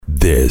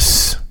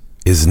This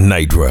is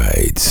Night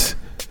Rides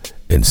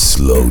and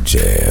Slow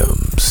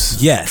Jams.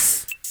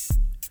 Yes.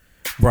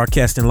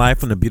 Broadcasting live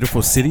from the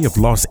beautiful city of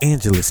Los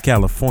Angeles,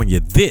 California.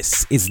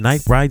 This is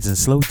Night Rides and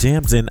Slow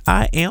Jams, and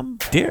I am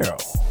Daryl.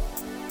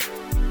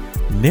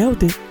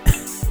 Nailed it.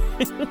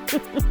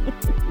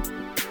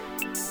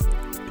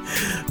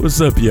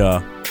 What's up,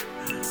 y'all?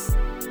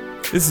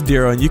 This is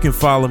Daryl, and you can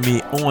follow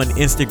me on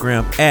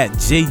Instagram at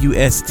JUSTDARYLE.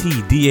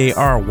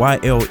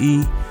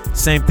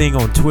 Same thing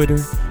on Twitter,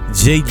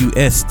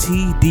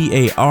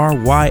 JUSTDARYLE.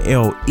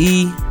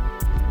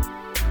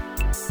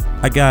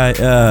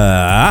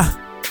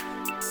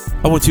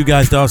 I want you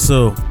guys to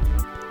also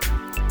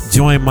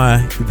join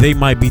my They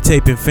Might Be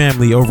Taping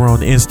family over on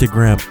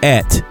Instagram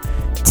at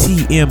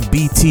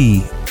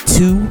TMBT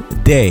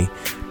Today.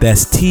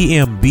 That's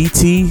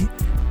TMBT,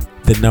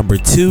 the number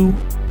 2,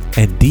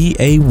 and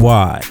DAY.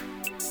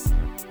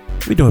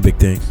 We doing big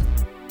things.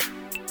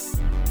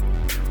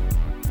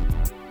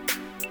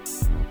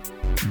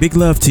 Big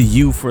love to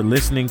you for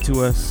listening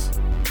to us.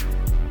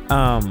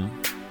 I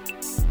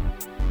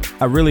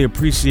really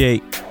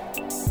appreciate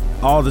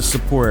all the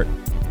support.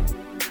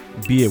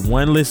 Be it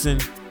one listen,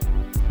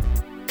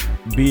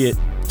 be it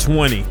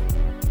 20.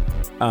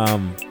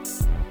 I'm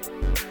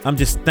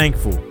just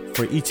thankful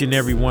for each and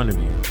every one of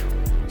you.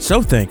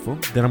 So thankful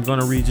that I'm going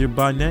to read you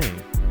by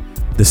name.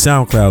 The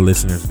SoundCloud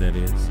listeners, that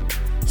is.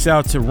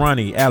 Shout out to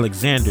Ronnie,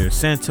 Alexander,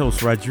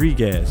 Santos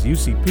Rodriguez,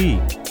 UCP,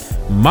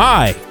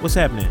 what's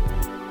happening?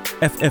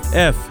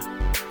 FFF,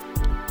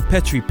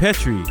 Petri,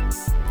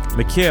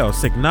 Mikhail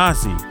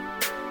Signazi,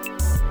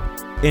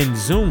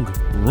 Nzung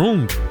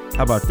Rung,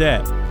 how about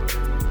that?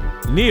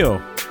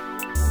 Neil,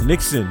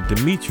 Nixon,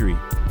 Dimitri,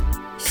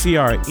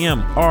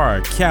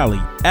 CRMR, Cali,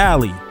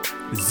 Ali,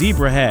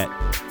 Zebra Hat,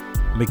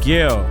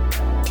 Miguel,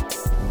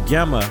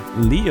 Gamma,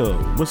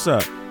 Leo, what's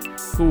up?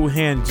 Cool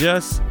Hand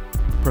Just,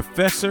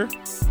 Professor,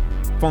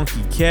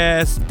 Funky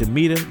Cass,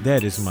 Demita,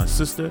 that is my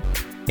sister,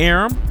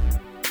 Aram,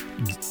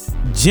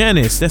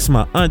 Janice, that's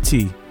my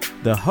auntie,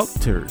 the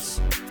Hukters,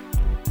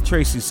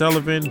 Tracy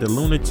Sullivan, the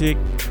Lunatic,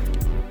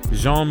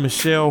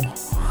 Jean-Michel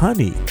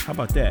Honey, how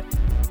about that?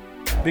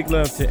 Big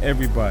love to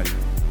everybody.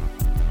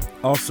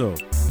 Also,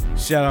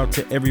 shout out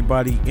to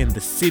everybody in the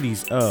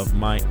cities of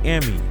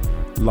Miami,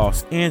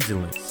 Los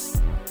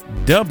Angeles,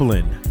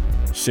 Dublin,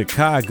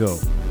 Chicago,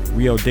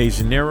 Rio de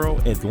Janeiro,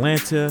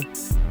 Atlanta,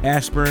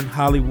 Ashburn,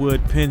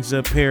 Hollywood,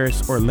 Penza,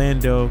 Paris,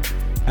 Orlando,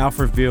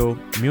 Alphaville,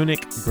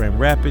 Munich, Grand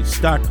Rapids,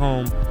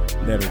 Stockholm,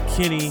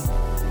 Letterkenny,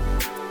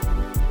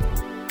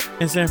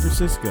 and San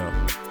Francisco.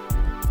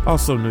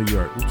 Also New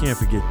York. We can't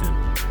forget them.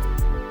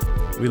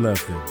 We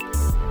love them.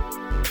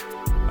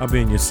 I'll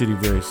be in your city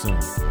very soon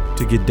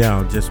to get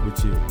down just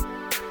with you.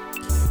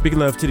 Big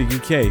love to the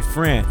UK,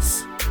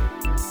 France,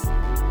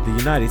 the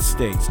United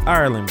States,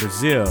 Ireland,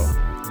 Brazil,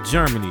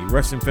 Germany,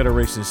 Russian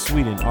Federation,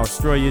 Sweden,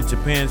 Australia,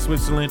 Japan,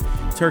 Switzerland,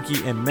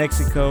 Turkey, and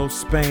Mexico,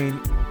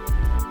 Spain,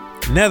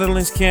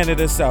 Netherlands,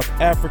 Canada, South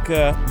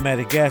Africa,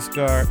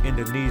 Madagascar,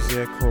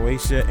 Indonesia,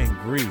 Croatia, and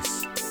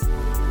Greece.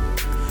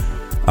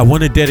 I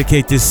want to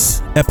dedicate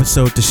this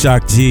episode to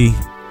Shock G.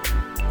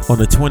 On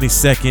the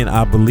 22nd,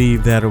 I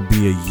believe that'll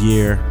be a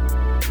year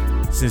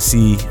since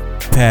he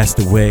passed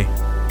away.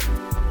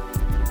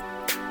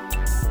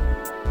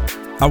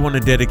 I want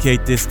to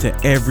dedicate this to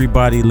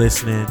everybody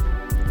listening,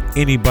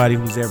 anybody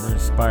who's ever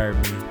inspired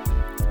me.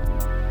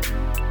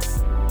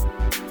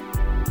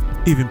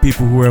 Even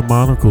people who wear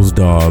monocles,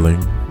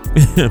 darling.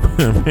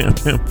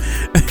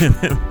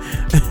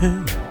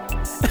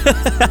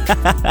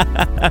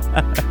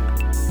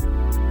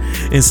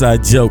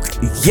 Inside joke.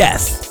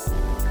 Yes.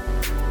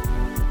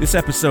 This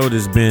episode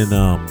has been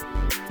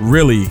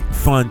really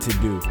fun to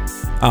do.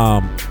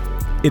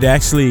 It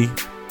actually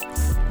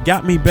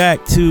got me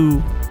back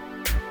to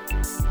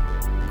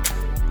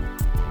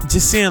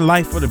just seeing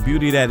life for the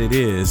beauty that it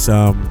is.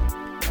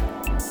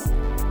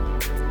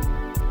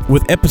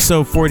 With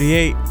episode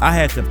 48, I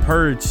had to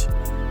purge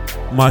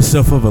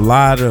myself of a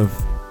lot of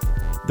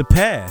the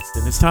past,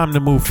 and it's time to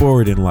move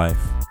forward in life.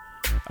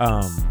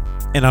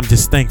 And I'm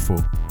just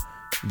thankful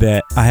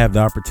that I have the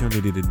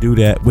opportunity to do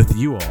that with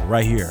you all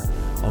right here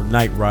on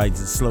Night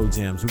Rides and Slow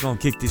Jams. We're going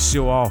to kick this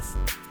show off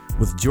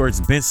with George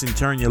Benson,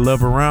 Turn Your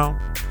Love Around.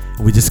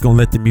 And we're just going to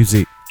let the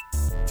music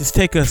just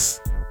take us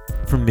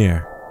from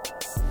there.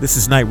 This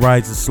is Night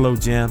Rides and Slow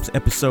Jams,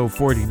 episode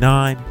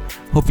 49.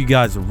 Hope you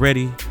guys are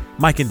ready.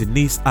 Mike and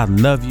Denise, I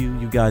love you.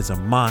 You guys are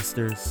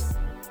monsters.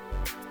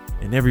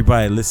 And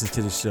everybody that listens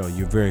to the show,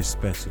 you're very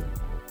special.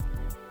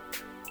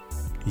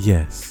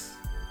 Yes.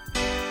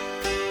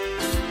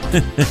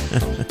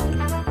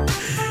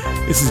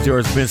 This is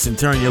George Benson,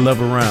 Turn Your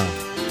Love Around.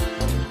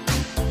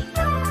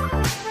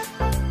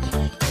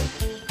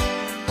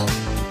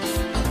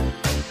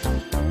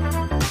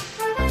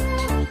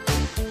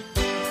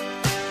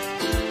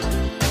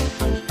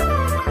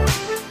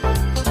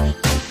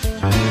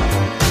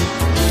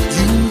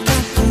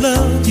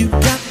 You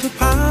got the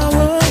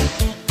power,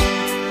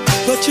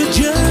 but you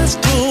just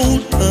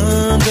don't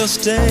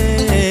understand.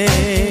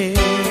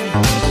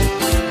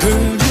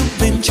 Girl, you've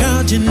been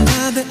charging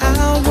by the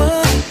hour.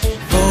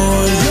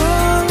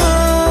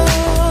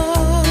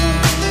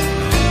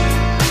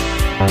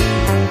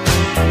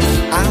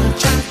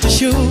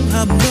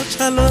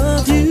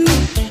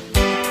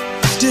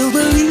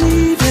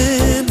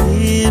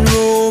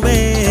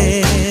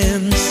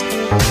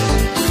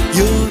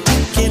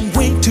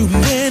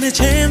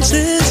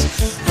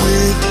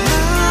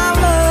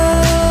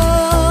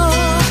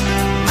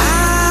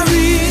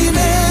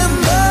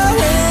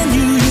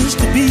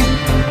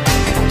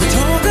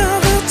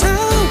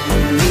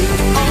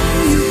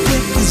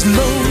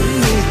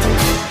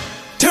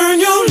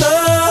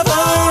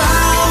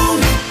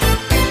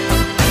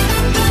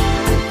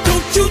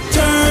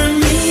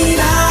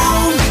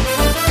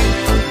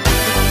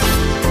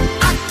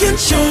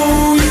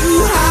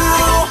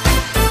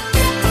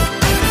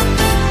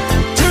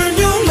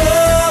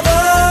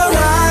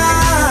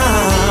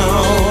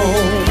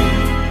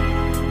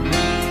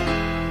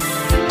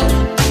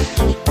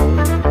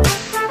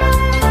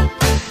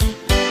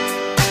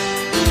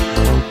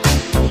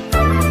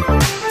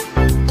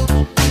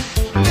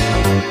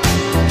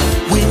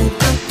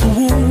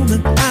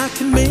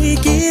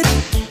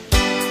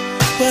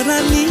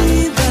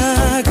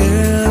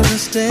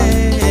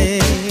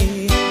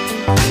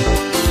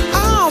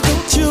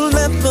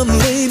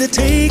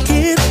 take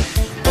it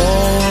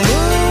all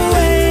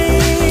away.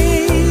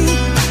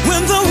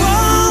 When the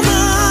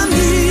woman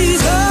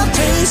needs a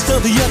taste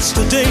of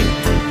yesterday,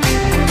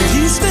 if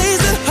he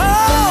stays at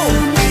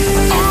home,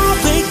 all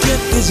they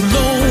get is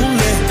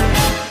lonely.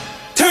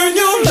 Turn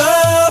your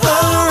love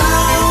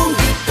around.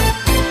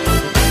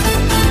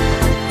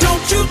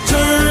 Don't you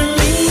turn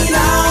me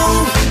down.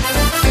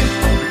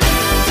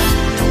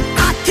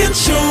 I can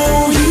show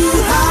you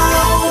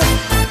how.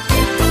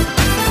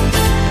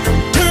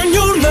 Turn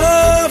your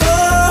love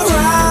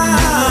around.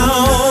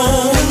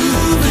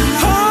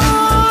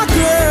 Oh,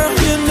 girl,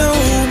 you know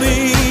me.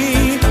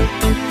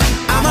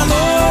 I'm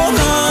alone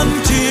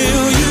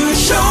until you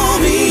show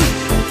me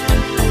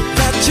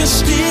that you're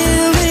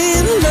still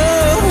in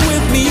love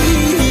with me.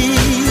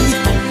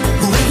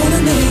 We're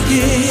gonna make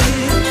it.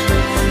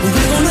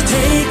 We're gonna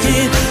take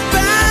it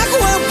back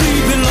where we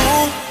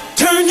belong.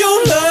 Turn your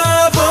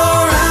love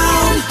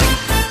around.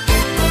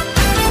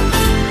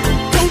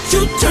 Don't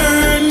you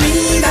turn me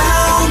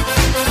down.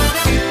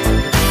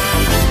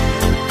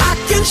 I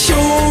can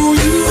show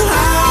you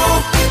how.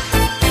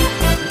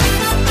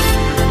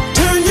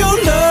 Turn your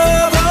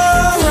love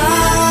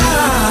around.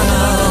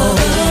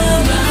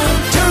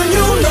 Turn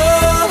your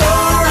love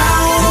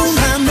around.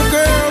 And the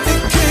girl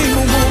became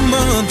a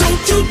woman.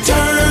 Don't you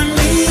turn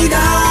me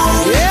down.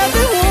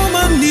 Every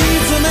woman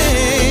needs a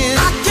man.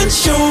 I can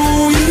show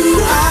you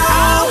how.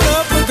 I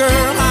love the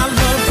girl, I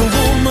love the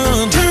woman.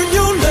 Turn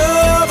your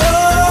love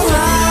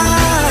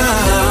around.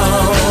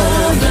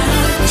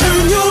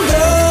 Turn your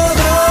love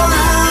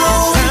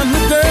around. And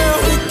the girl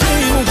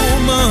became a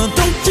woman.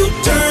 Don't you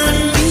turn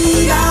me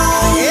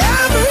down.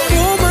 Every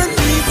woman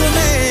needs a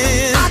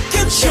man. I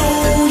can show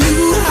you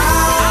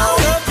how.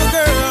 I love the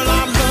girl,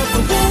 I love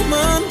the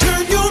woman.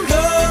 Turn your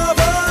love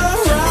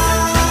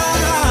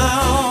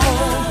around.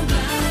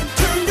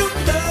 Turn your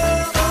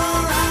love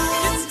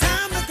around. It's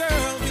time the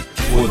girl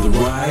became For the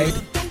ride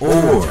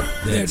or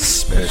that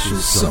special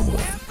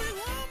someone.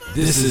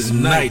 This is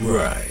Night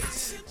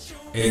Rides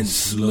and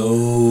Slow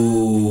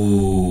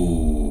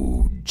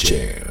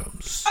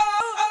Jams.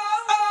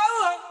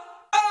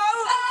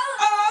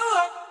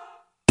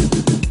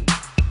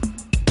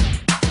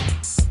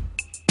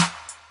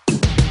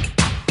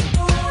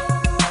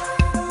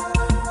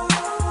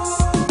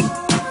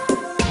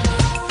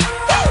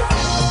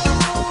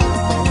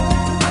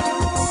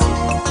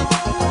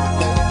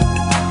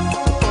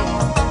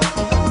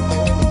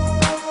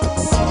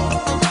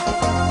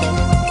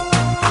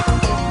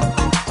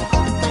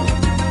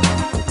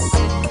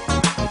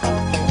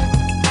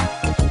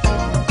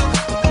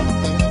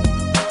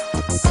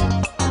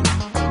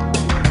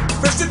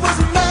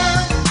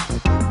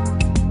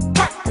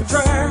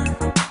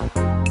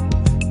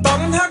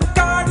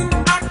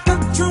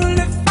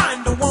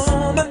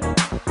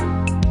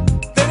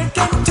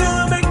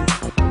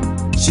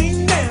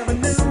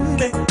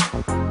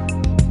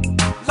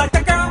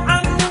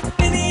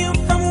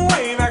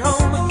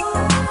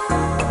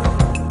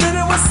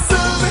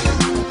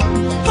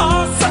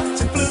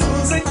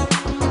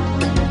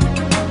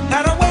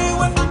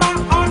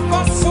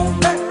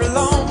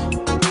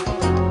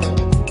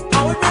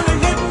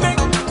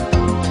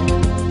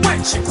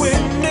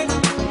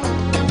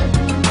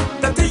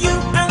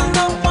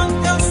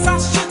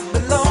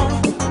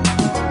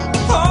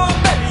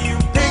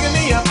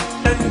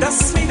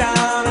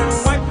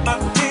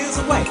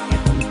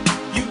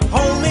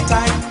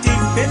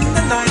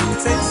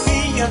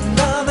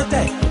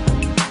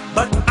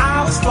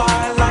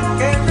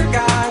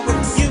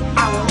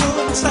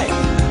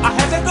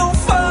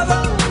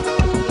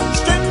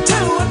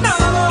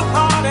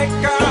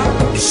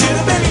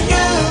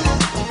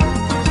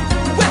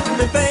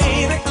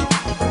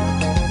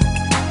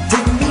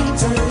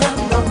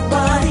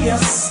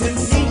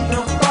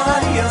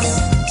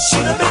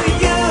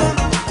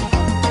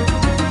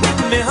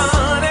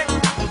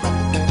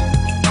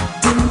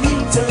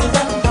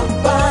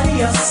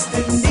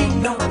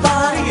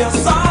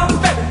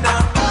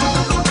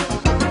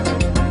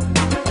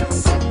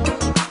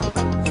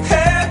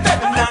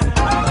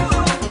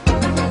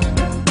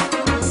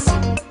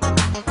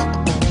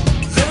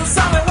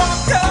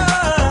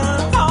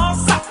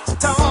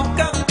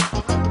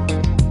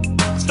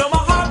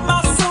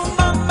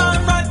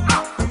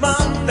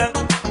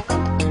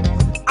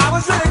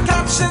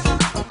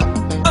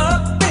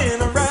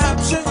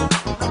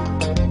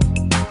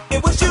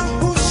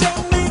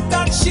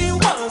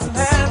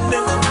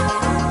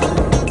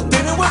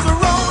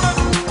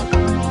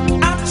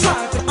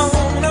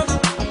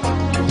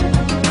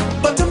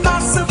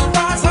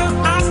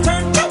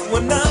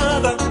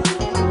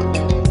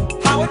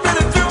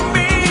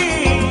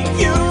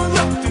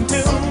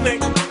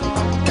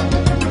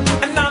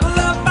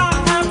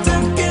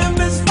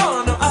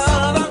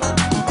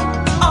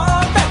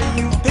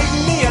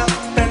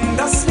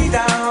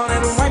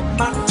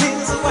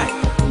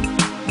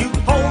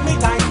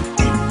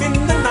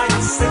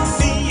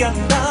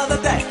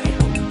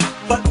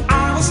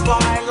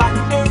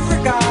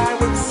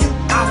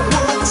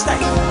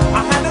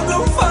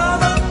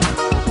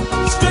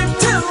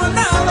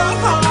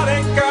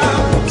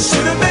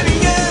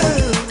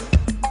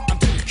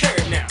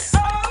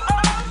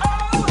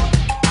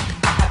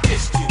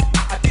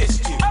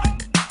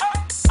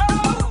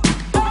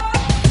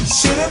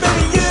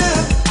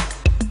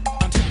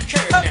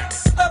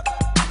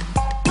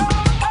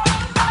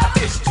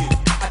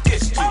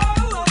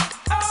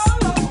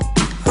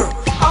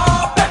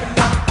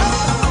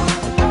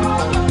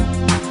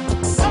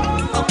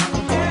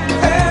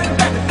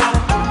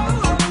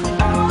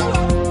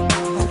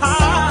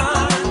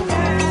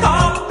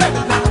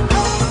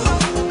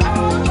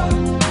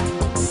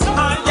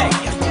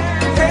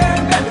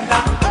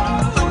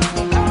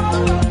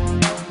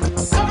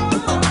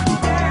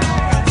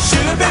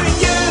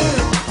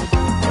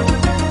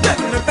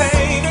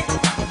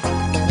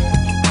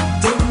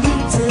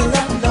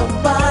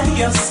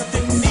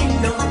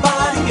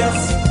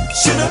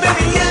 Should have been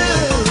you.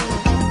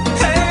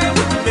 Hey,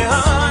 with me,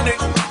 honey.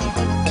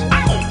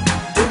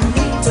 Didn't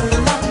need to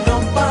love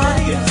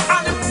nobody else. I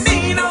didn't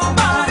need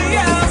nobody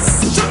else.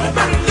 Should have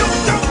been you,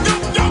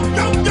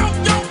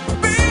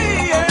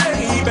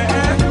 baby.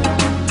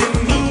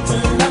 Didn't need to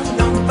love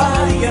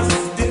nobody else.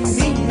 Didn't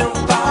need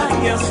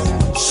nobody else.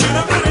 Should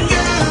have been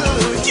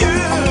you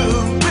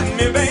with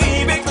me,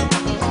 baby.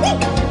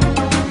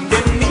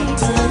 Didn't need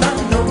to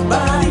love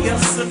nobody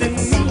else. Didn't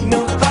need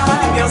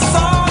nobody else.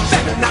 Oh,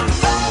 baby, now.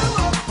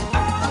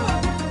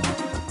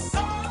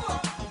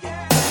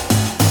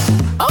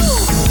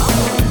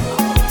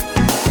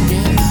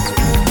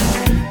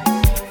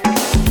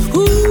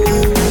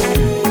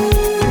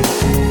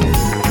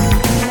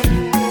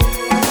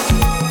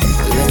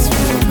 Let's be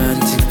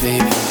romantic,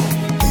 baby.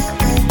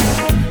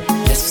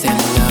 Let's stay in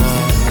love.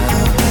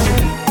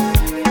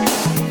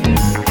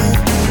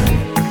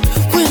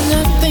 When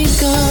I think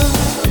of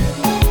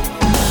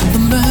the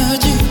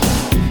magic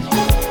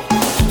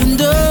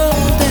and all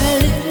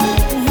that it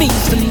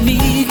means to me,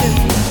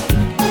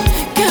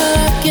 girl,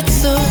 I get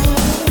so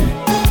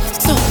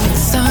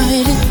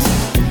excited.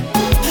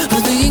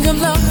 I'm thinking of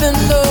love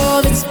and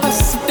all its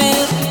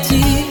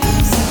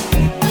possibilities.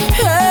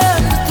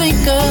 And I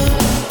think of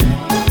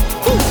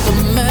the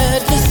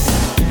madness.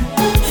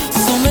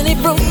 So many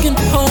broken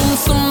homes,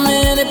 so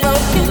many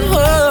broken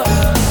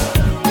hearts.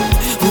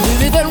 Well,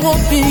 baby, that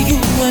won't be you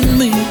and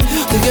me.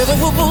 Together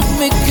we'll both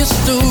make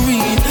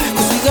history.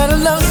 'Cause we got a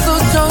love so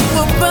strong,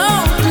 we're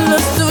bound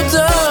to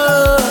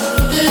die.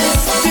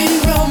 Let's be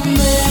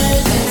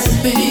romantic,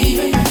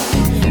 baby.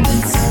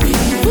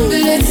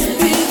 Let's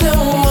be the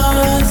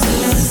ones to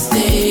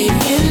stay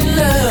in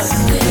love.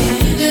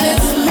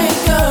 Let's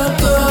make our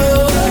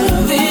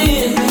goal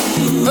in.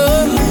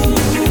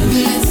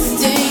 Let's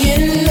stay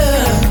in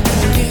love.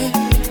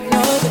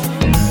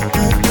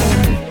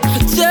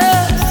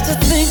 Just to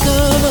think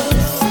of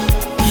us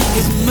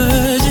is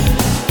merging.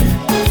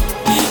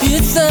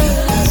 It's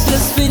such a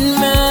sweet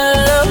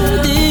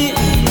melody.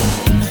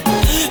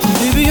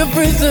 Maybe I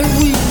pray that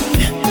we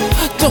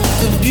don't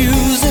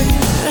abuse it.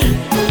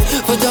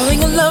 But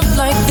darling, a love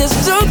like this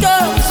don't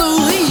come so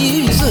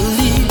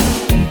easily.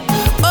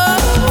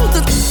 Oh,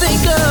 to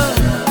think of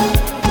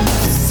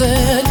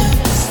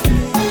sadness.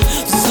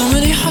 So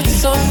many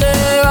hearts out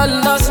there are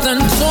lost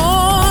and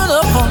torn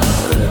apart.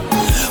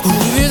 Well,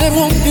 maybe that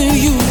won't be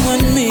you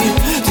and me.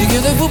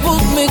 Together we'll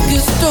both make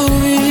a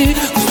story.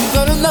 'Cause we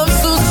got a love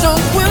so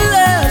strong, we'll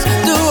last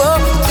through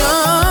all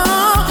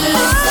time.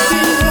 Let's be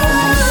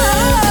romantic,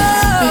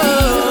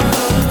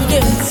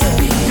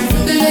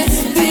 let's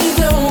be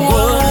the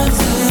ones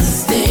to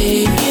stay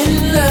in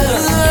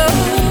love.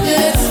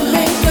 Let's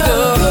make a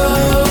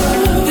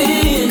goal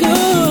in.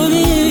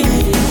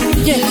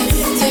 Yeah, let's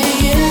stay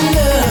in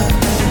love.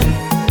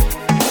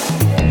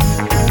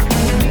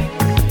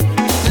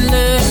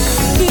 Let's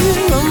be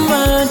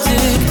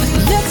romantic.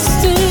 Let's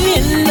stay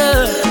in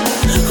love.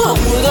 Oh,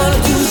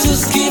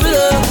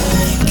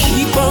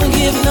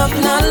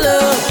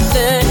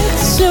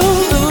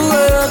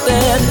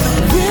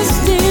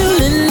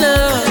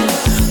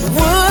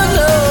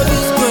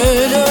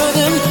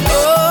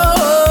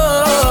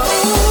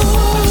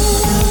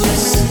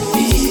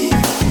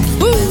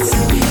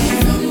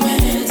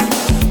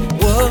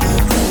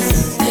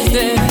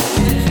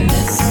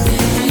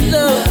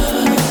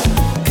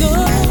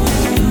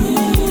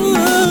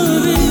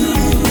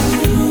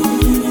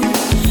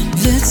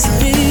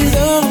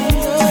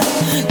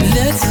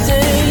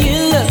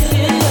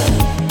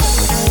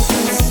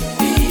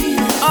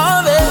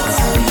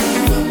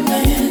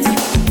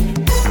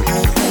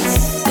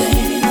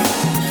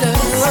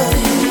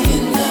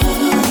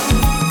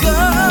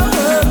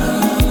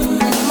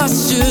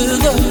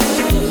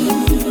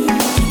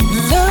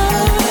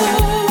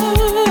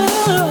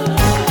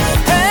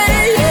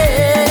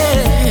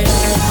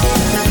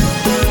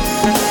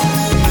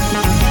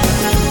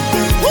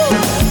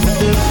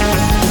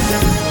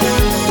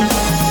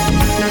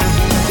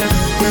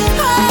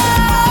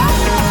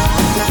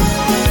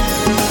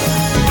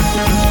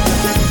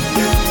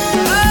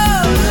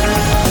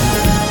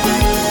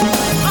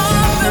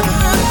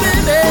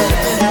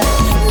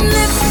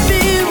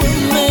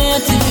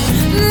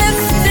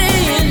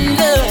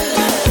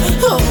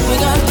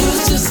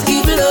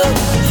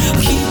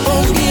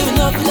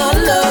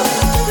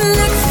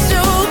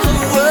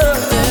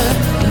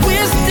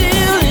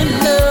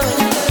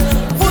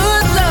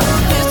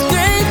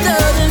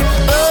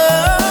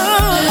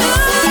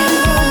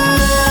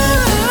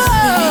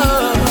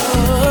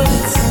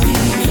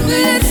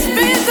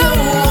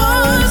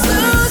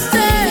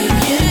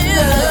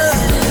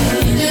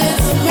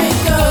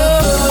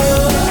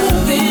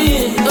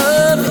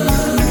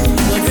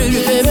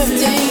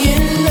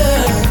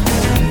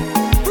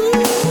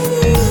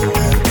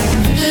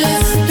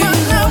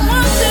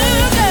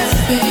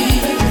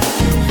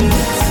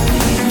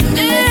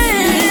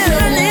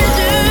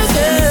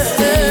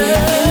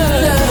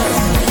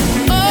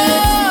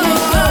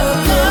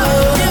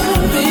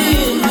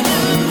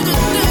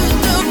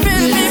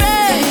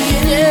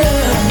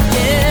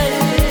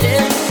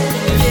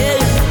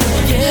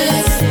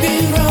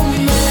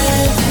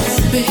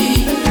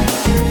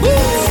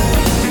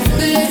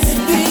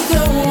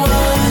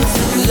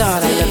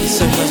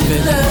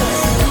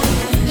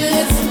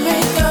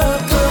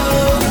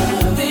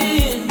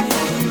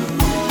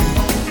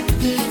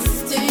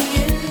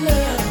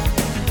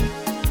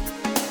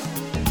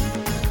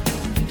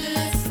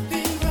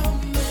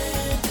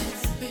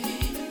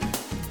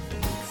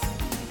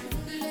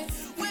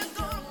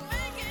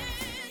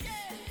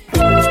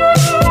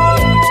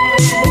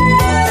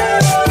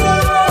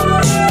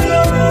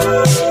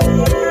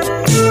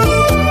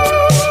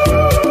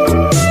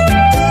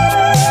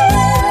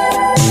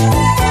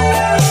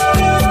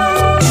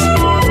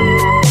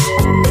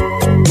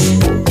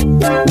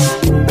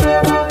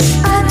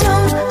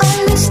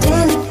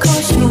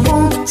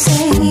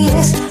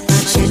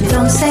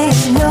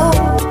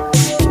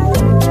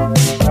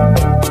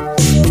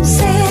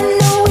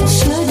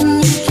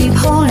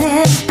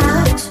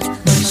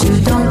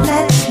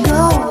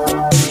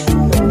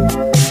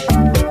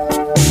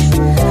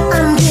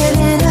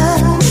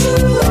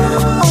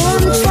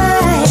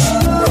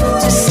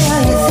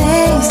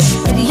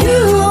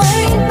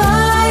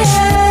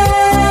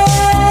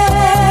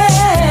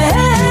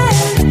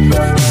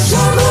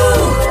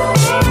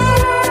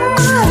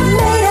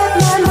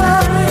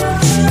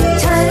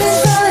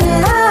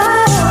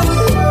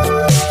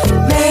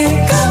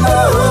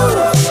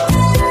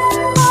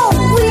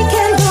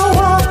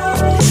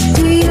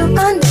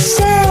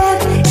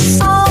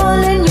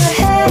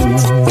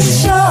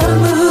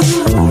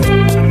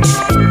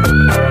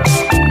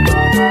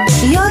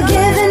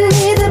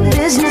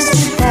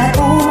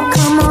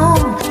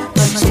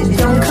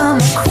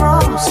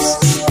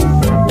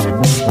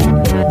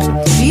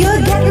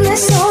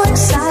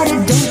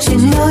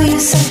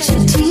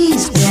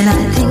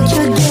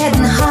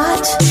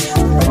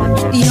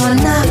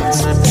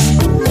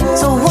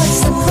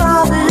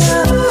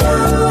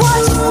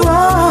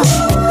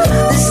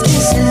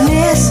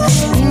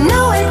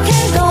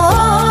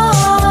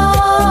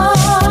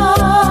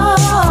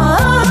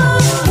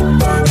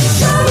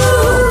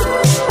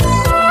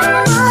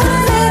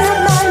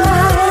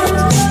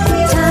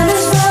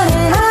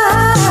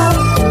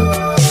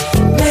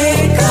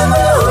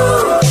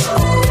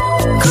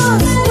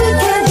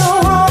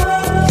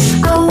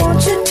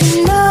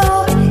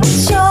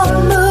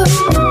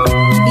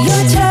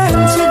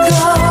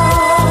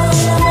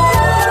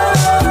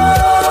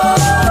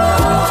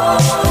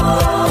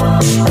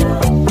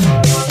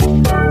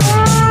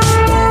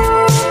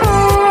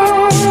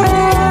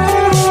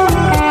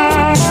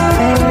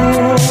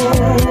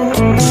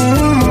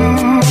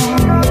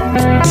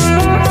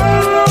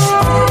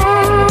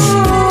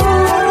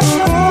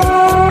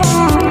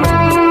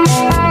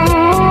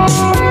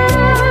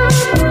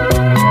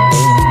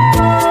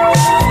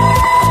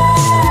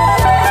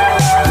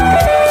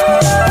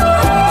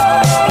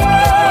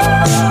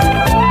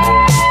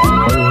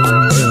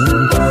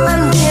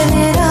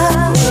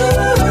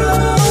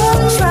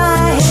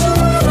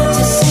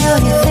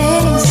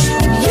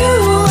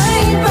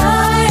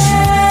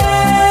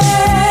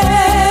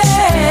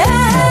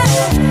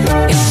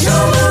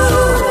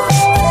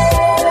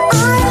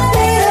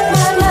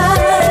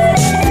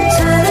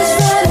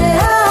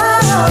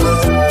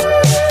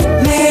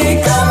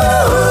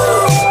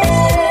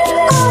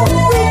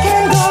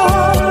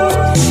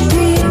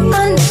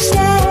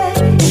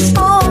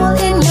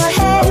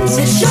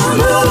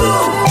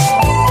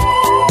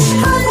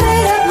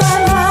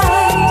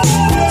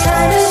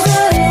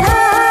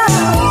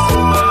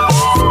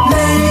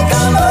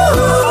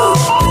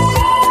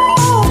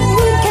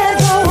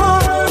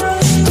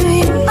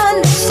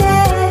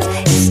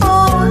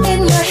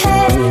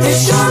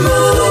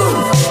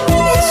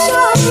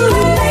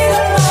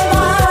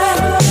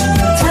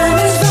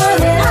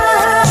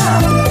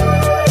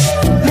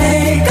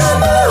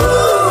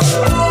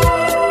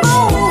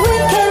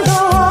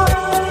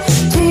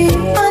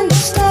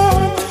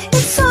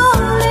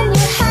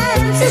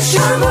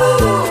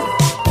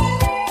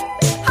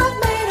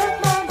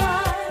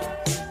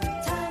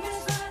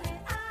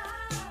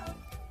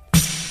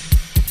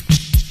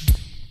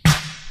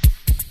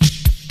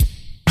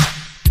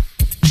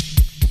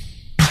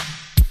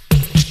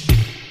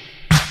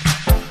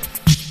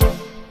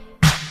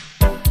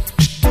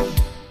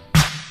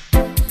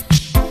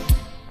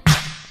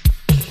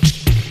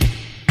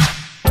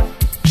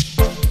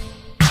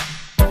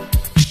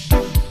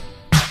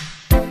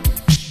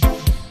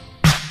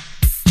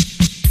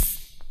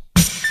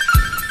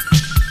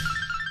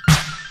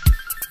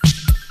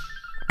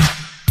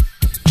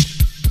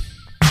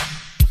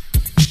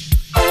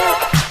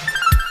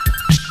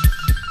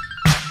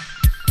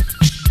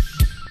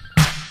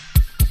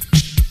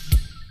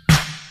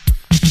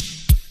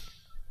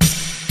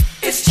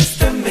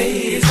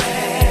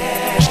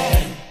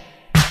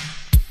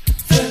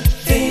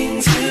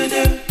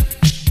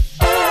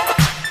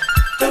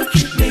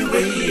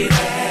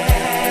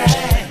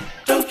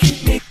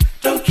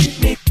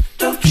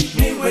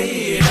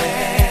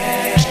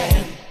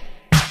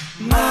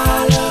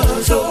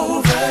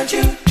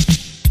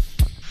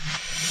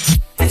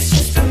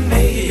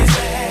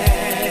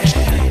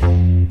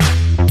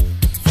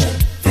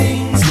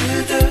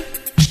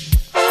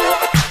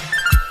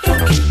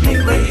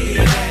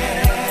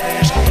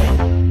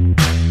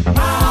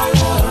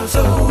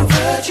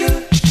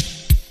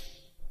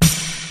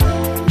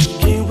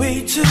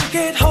 to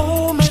get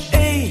home at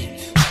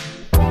 8.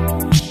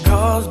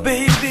 'Cause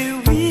baby,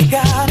 we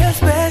got a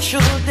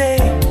special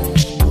day.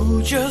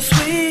 Ooh, just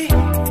we,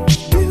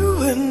 you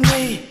and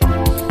me,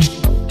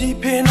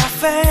 deep in our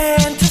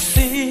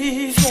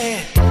fantasies,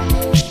 yeah.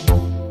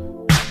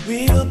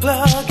 We'll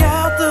plug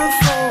out the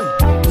phone,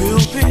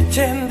 we'll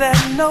pretend that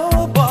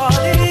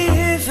nobody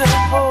is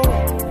at home.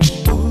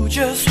 Ooh,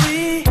 just we,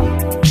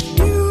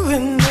 you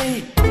and me,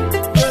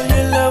 girl,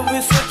 your love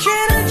with such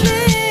energy.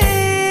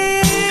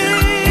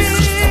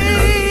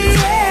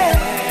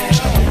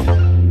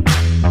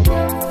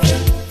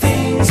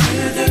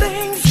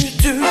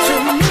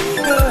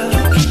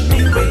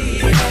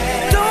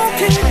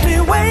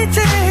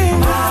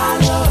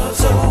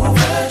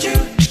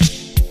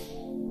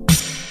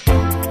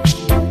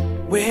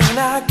 When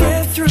I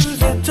get through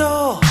the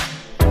door,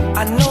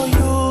 I know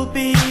you'll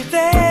be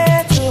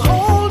there to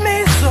hold me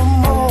some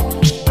more.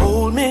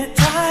 Hold me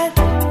tight,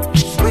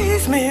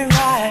 squeeze me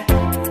right.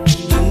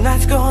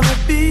 Tonight's gonna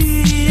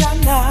be a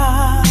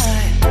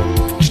night.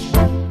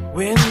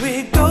 When we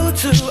go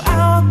to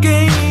our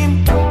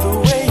game, the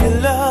way you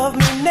love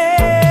me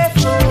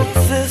never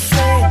is the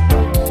same.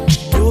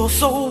 You're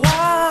so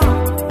wild,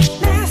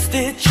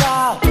 nasty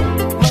child,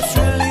 must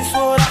release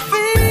what I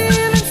feel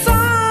inside.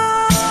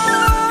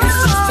 It's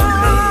just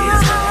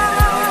amazing.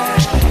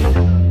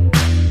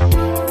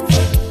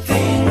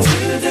 Things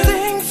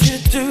you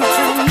do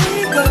to me,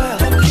 girl.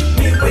 Don't keep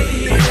me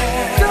waiting.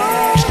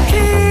 Don't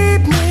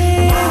keep me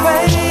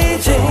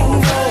waiting.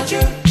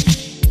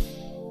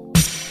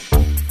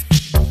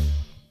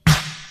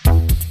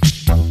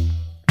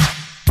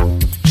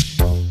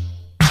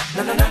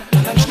 Na na na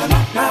na na na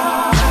na.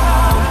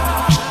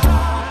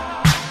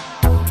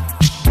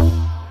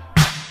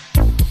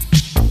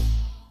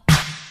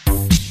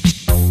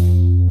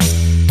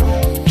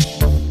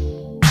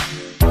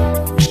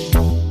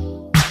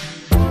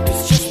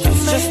 It's just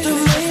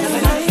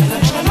amazing.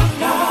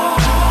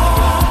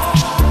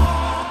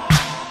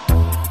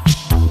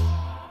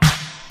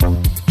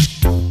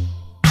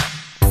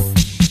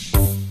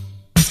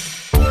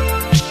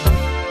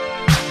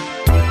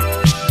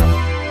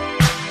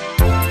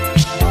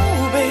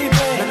 Oh,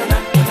 baby,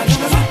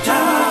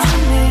 talk to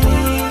me,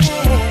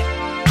 yeah.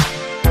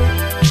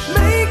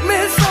 Make me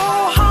so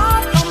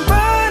hot, I'm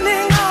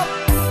burning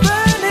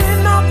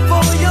up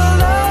for your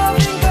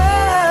loving,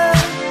 girl.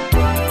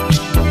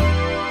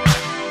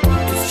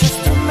 It's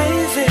just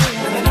amazing.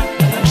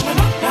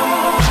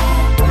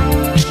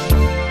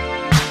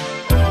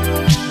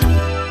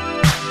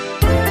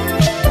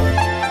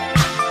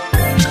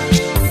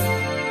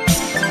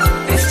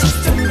 It's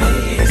just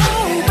amazing.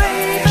 Oh,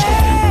 baby,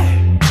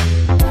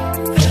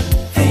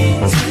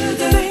 things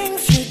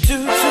you do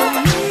to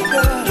me,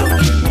 girl. Don't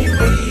keep me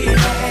waiting.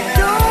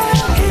 Don't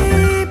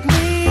keep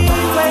me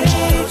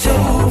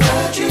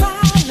waiting. My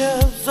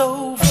love's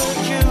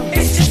overdue.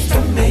 It's just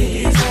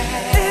amazing.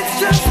 It's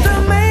just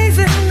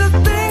amazing the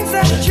things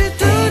that you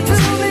do to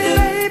me,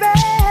 baby.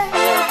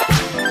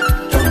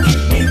 Don't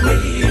keep me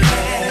waiting.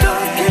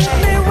 Don't keep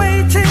me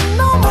waiting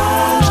no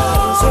more.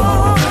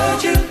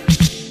 Overdue.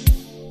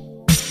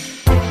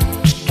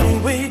 Can't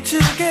wait to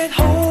get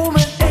home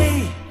at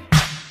 8.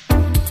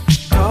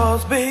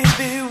 'Cause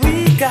baby, we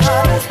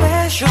got a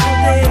special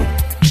day.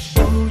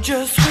 Ooh,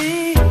 just we,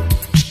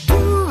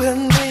 you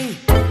and me,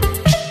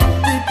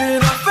 deep in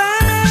our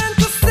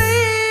fantasy.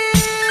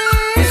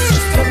 It's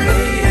just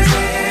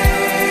amazing.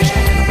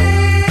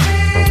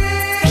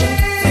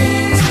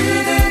 Things you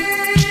do.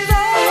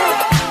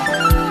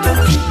 Don't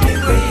keep me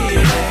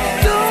waiting.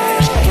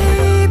 Don't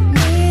keep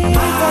me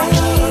waiting.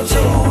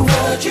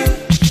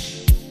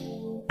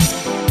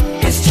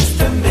 It's just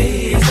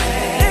amazing.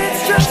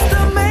 It's just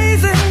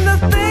amazing the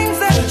things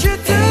that you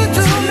do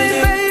to me,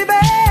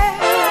 baby.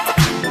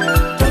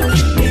 Don't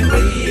keep me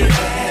waiting.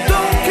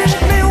 Don't keep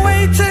me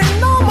waiting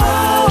no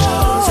more.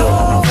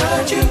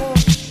 Overdue.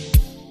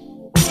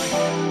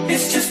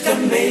 It's just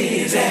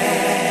amazing.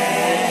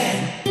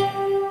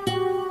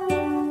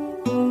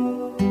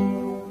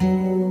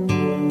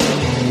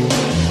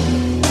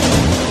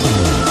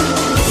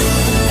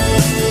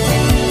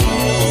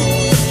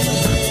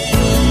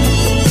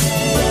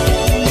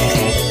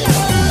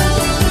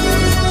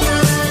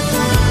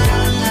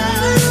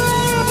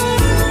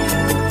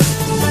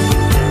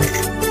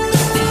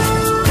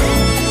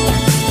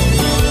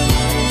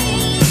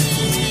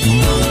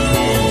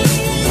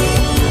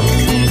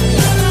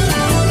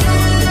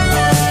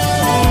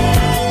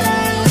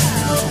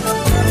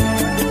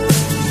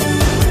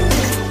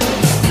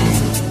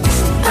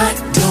 I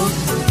don't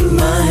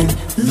mind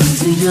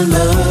losing your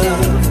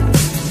love,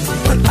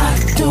 but I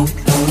don't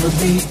wanna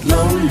be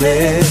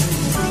lonely.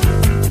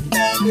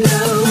 No.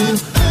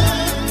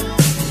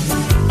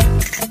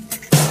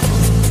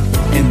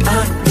 And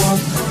I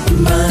won't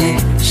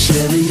mind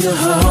sharing your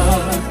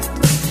heart,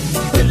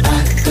 but I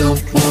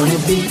don't wanna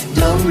be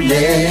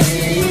lonely.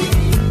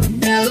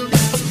 No.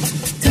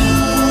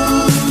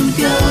 Don't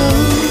go.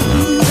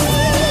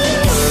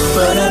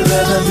 But I'd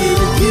rather be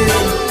with you.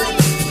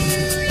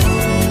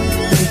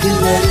 Thinking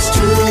that it's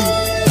true.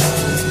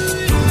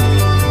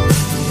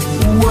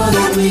 What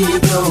What we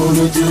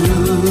gonna do?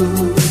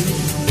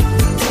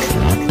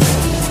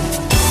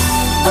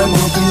 I'm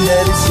hoping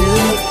that it's you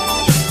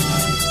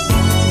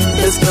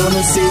that's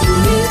gonna see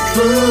me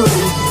through.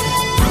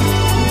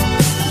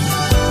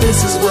 This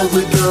is what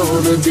we're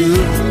gonna do.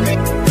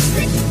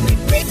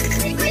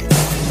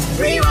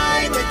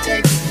 Rewind the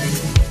tape.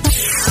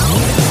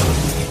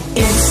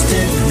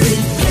 Instant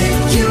replay,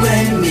 you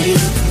and me.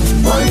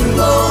 One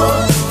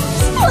more.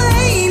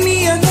 Play me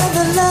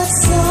another love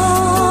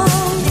song.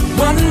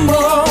 One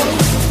more.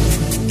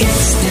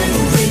 Instant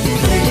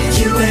replay,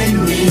 you and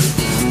me.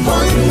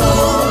 One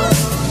more.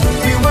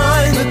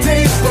 Rewind the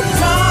tape of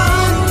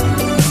time.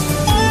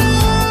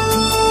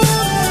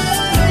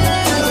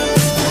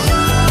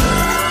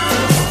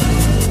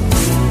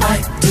 I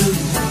do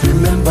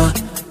remember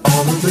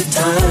all of the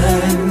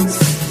times,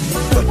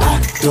 but I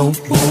don't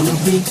wanna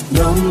be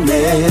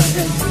lonely.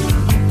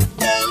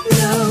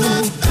 No.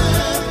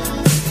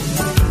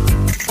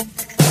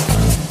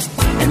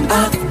 And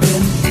I've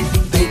been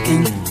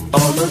thinking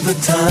all of the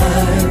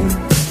time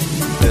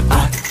that I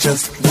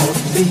just won't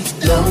be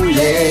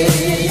lonely.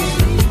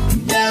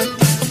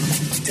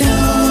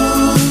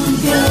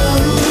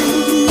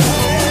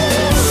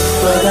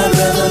 But I'd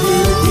rather be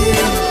with you,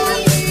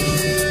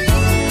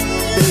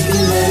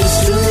 thinking that it's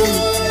true.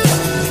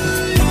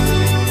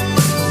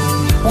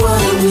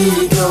 What are we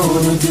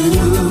gonna do?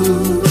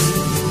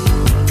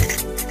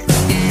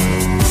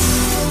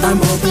 I'm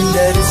hoping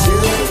that it's you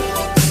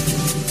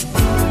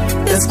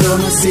that's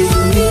gonna see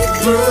me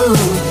through.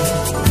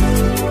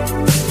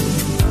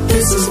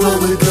 This is what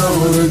we're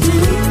gonna do.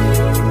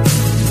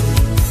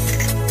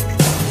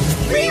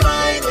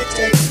 Rewind the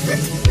tape.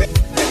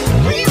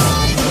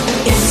 Rewind.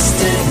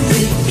 Instant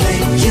replay,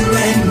 you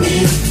and me.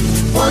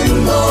 One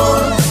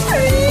more.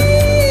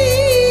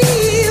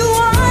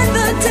 Rewind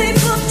the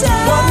tape of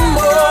time. One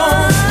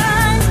more.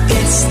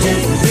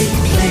 Instant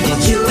replay,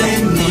 you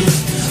and me.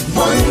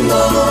 One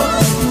more.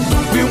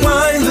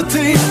 Rewind the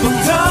tape of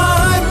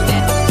time.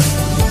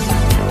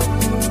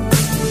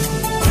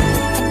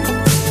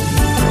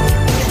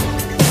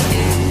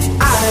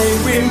 I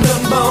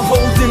remember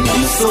holding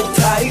you so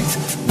tight.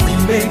 We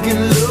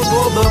making love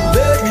for the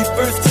very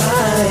first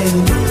time.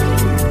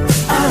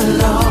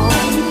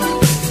 Alone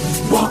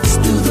walks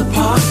through the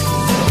park.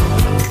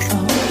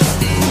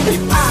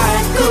 If I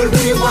could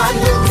rewind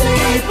the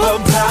tape of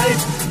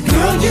life,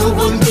 girl, you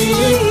would be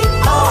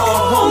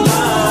all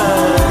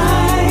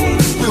mine.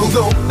 We'll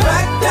go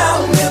back down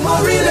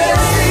memory lane.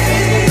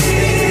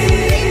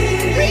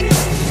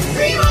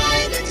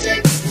 Rewind the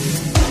tape.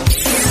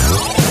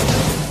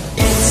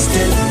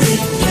 Instant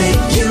replay,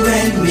 you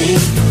and me.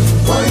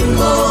 One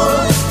more.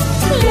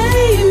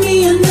 Play me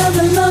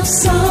another love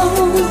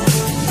song.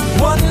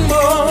 One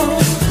more.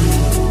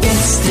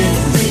 Instant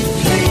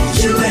replay,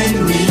 you and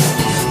me.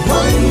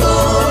 One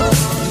more.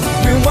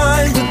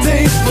 Rewind the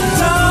tape of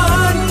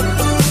time.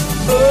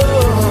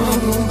 Oh.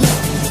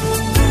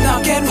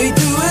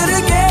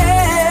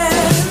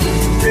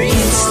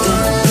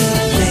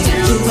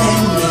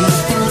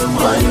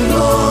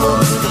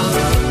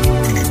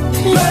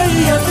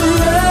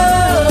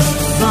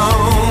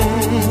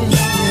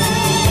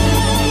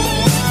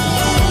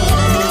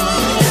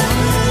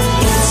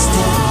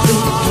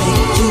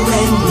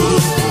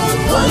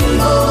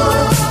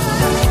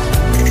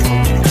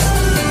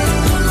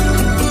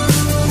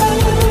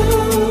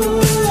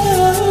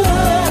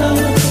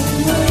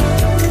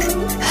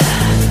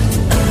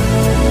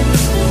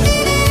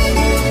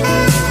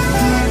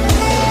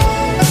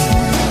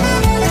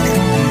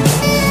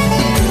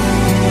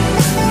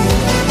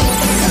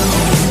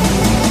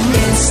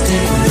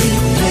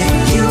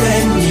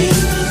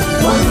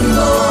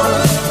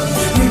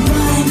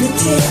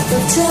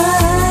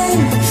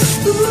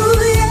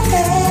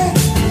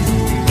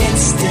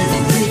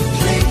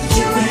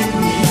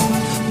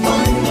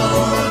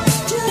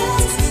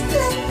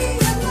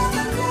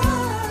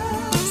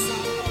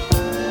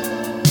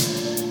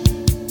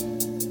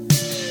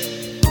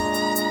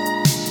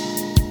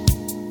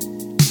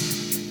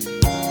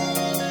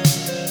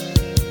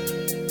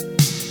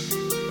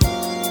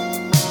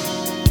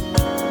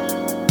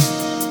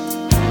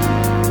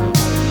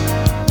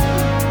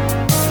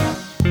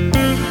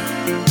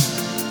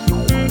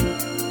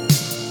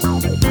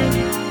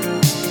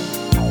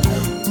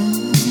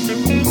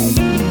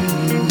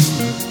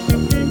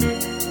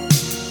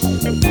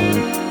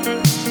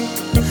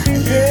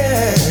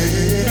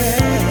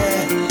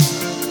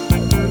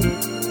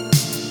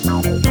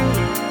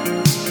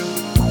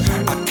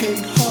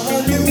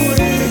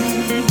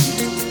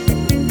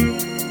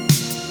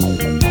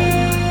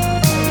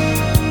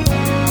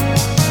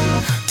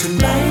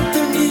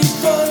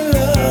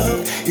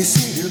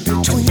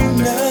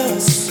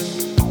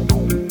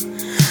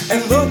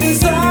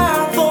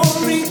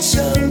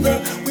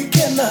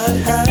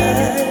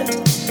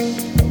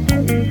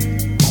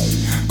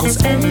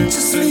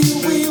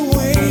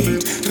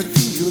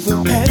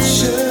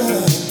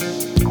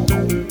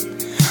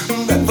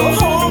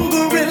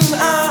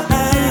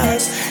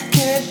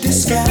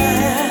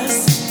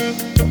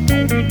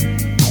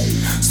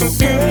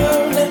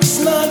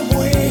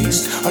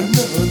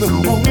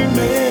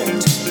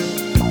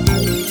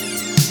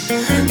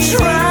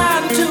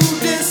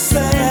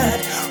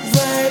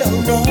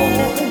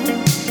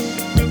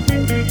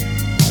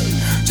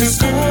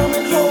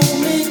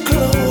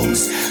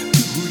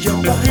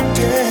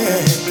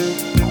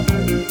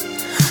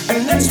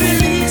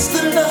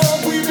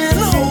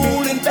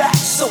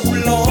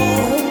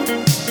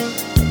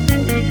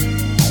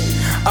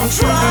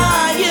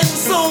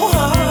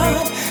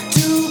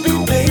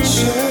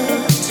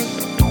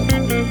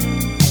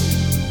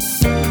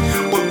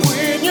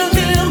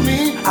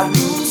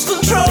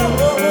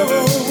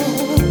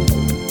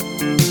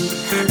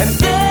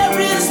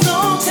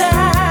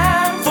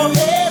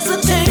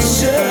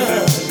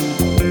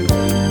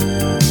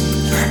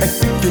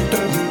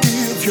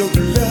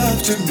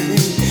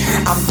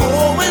 I'm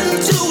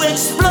going to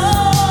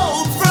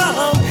explode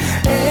from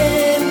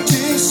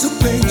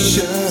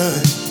anticipation.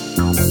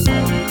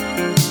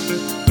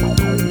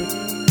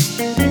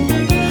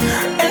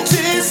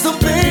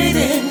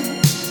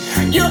 Anticipating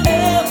your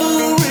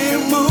every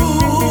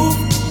move.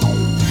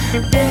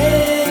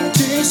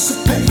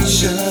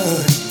 Anticipation.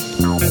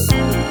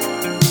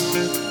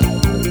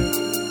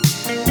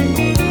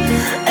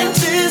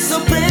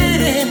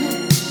 Anticipating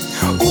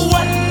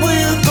what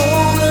we're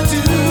gonna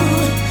do.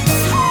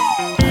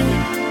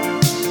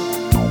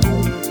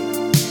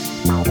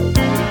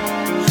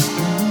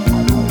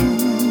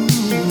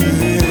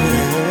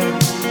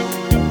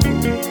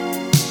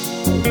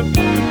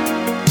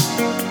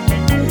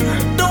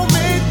 Don't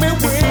make me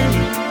wait.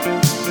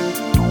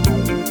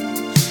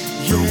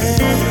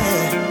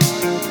 Yeah.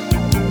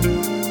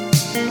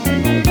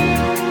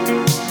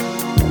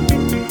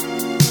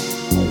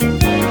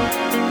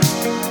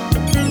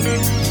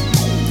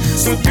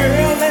 So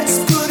girl, let's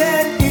put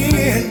an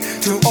end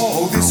to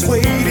all this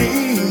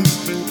waiting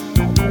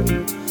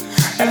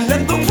and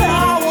let the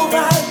power of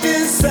our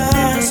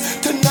desires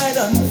tonight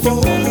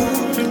unfold.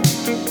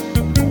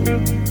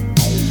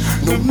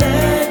 No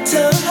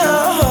matter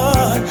how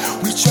hard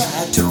we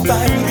try to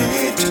fight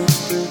it,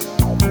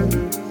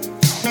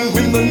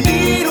 when the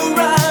need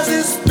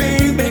arises,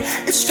 baby,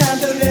 it's time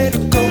to let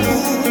it go.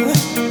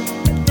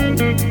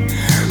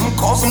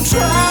 'Cause I'm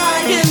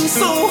trying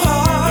so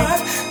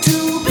hard to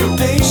be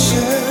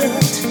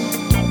patient,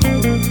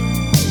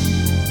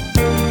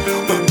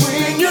 but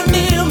when you're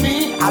near me,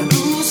 I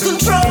lose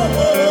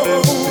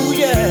control,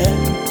 yeah.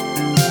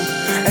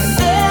 And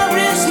there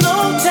is no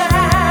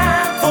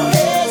time for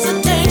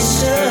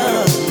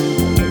hesitation.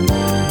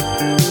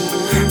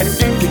 And if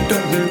you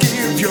don't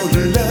give your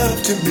love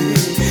to me,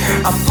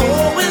 I'm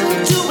going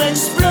to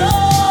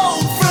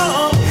explode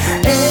from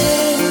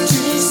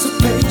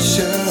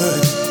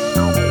anticipation.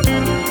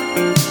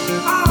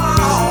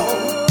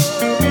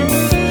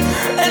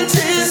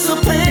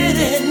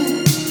 Anticipating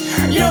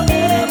your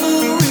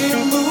every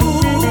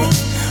move.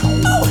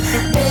 Oh,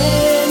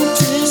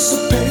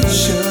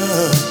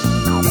 anticipation.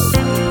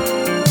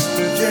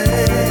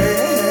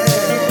 Yeah.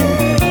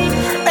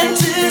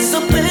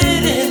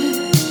 Anticipating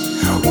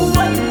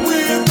what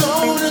we're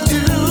gonna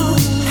do.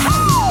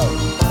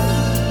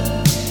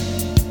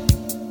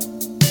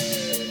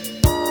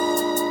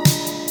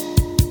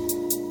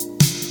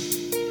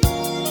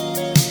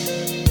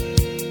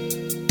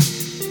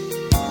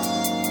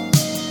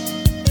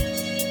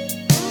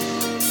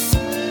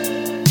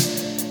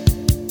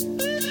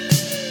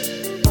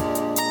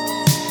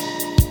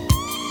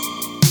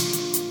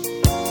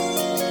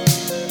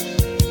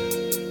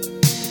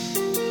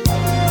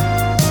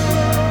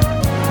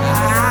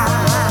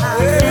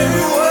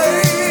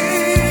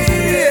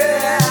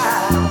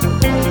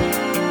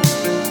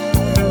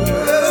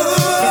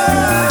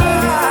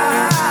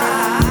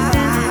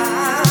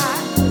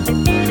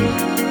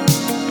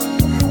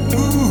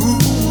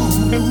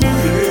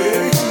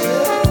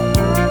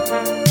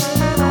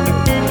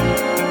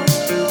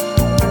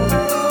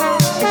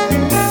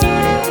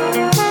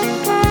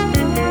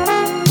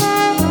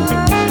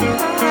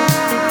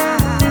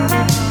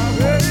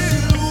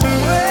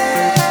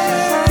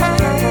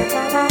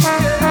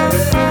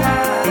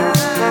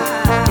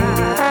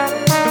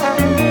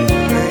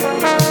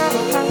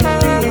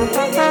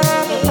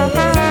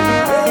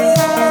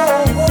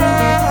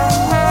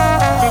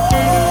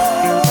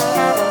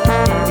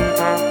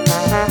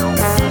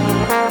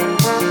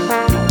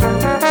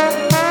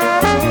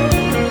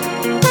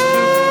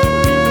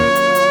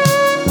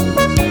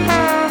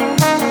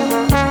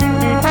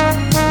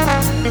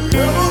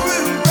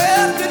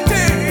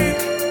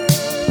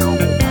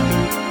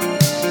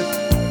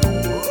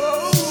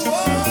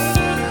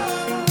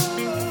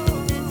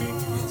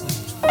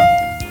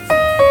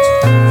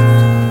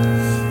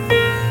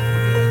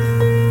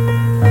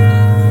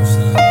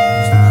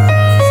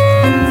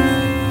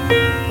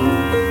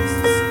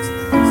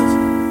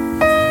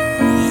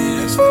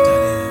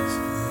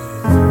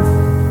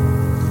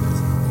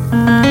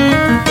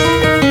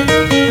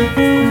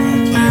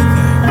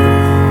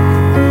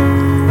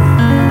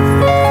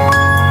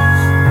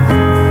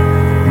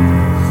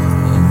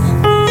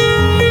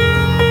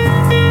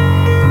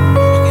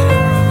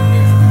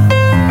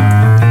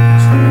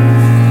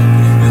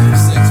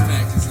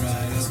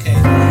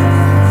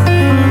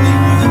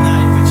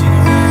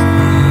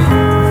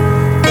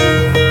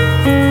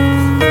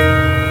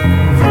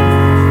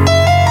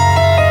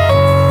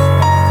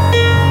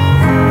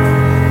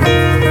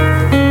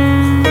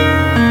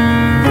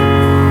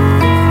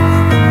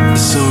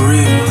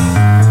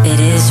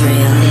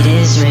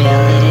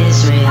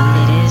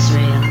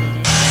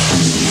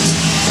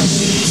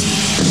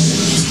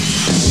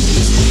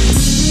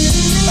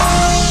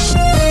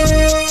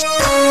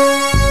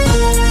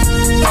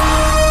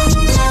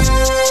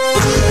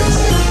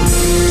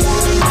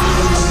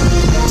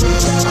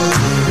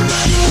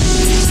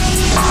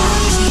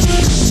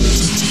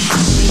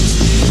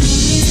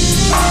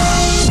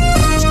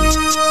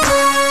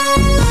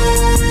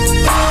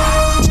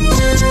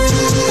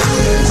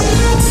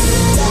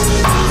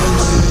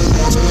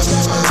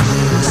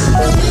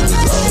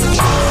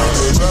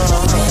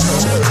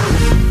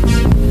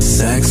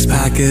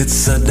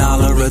 packets, $1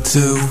 or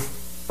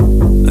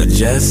 $2.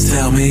 Just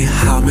tell me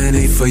how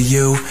many for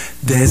you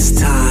this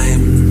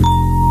time.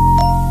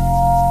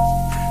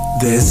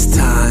 This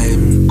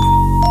time.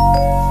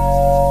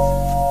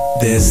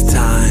 This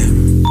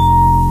time.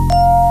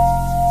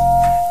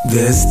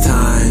 This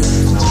time.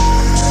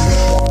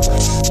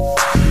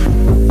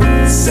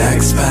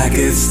 Sex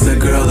packets, the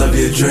girl of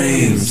your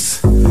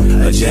dreams.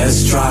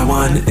 Just try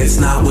one, it's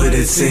not what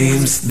it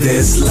seems.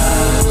 This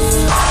love.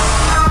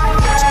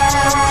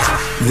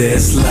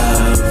 This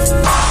love.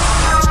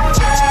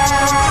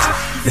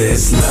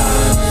 This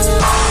love.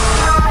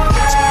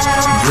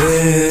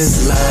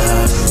 This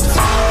love.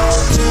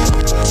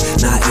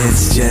 Now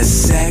it's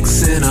just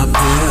sex in a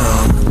pill.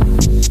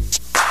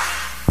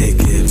 It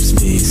gives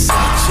me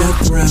such a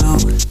thrill.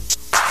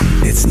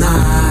 It's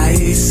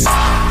nice.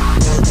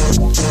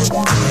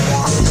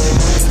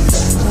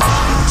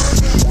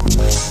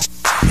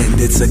 And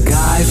it's a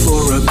guy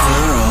for a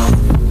girl,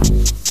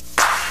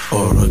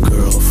 or a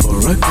girl for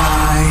a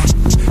guy.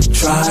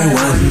 Try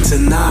one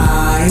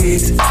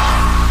tonight.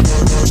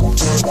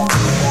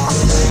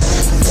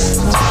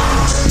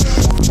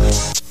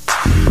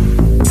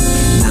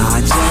 Now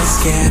I just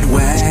can't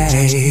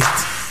wait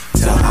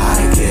till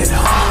I get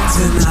home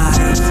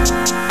tonight.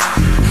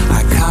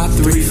 I cop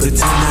 3 for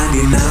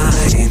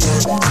 $10.99.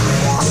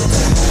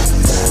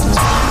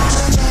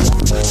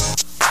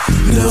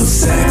 No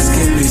sex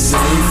can be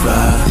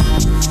safer.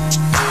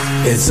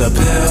 It's a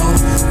pill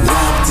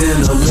wrapped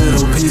in a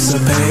little piece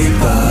of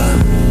paper.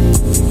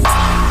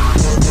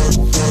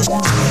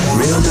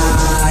 Real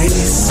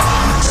nice.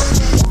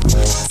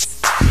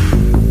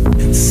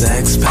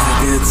 Sex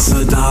packets,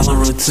 $1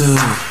 or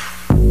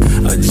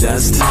 $2.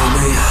 Just tell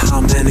me how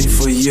many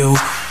for you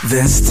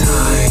this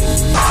time.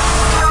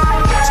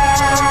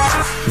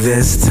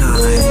 This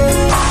time.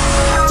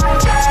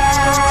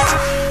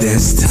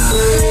 This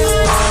time.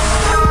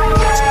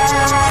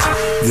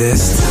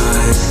 This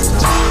time.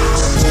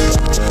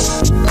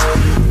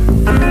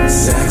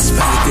 Sex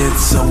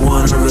packets,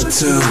 $1 or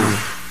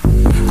 $2.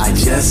 I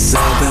just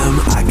sell them,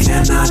 I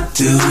cannot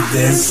do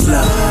this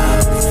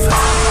love.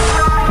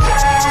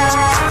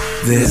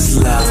 This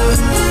love.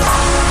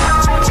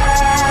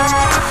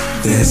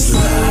 This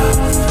love.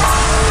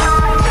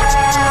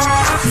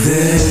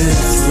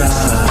 This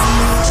love.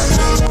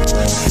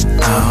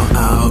 Oh,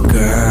 oh,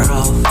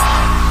 girl.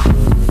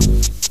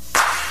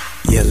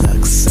 You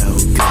look so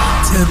good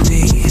to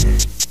me.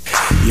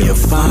 You're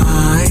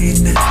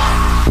fine.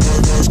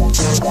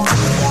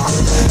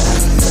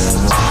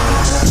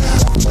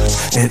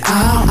 And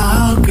oh,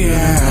 oh,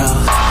 girl.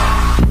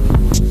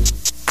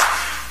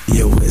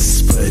 You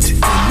whispered in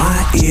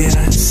my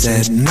ear,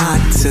 said not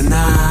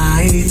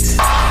tonight.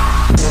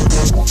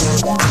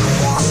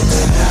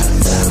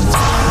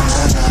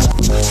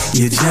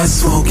 You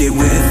just won't get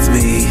with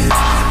me,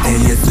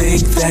 and you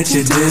think that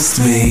you dissed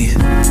me,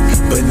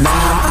 but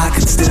now I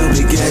can still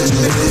be getting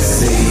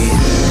busy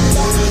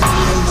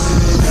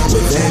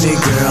with any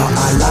girl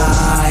I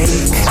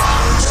like.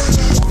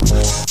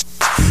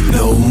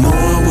 No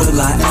more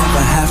will I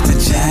ever have to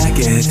check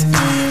it,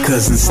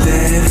 'cause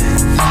instead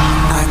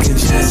I can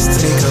just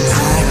take a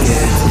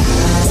packet.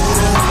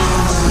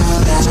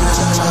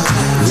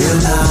 Real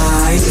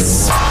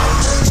nice.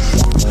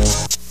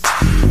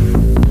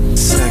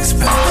 Sex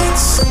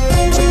packets,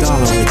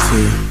 $1 or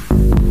 $2.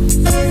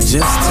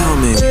 Just tell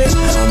me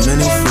how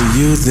many for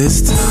you this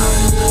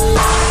time.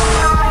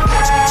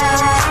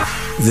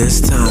 This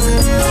time.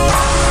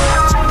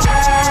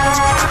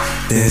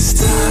 This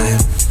time.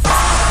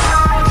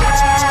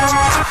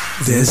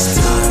 This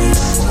time.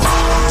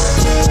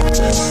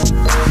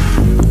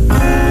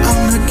 I'm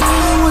not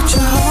giving what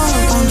you heart,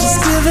 I'm just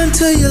giving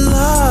to your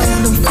love.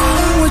 And I'm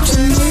feeling what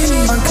you need,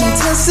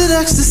 uncontested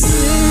ecstasy.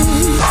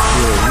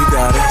 Yeah, you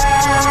got it.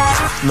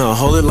 No,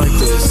 hold it like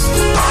this.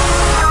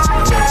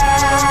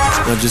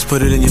 Now just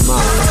put it in your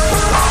mouth.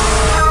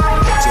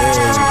 There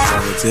you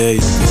go, there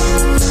you go.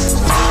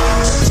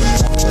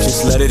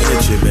 Just let it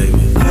hit you,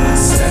 baby.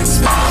 Sex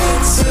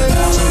packets,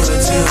 $1 or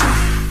 $2.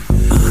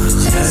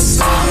 Just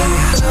tell me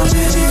how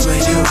many for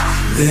you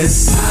this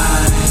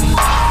time.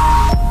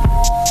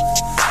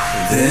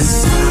 This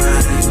time.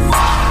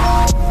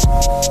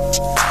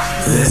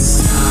 This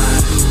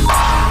time.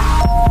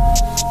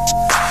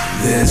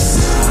 This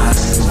time.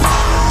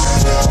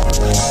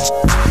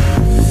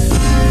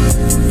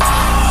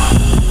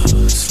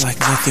 It's like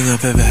nothing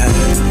I've ever had.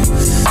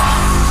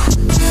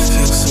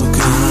 Feels so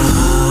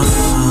good.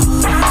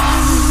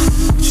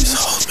 Just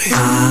hold me.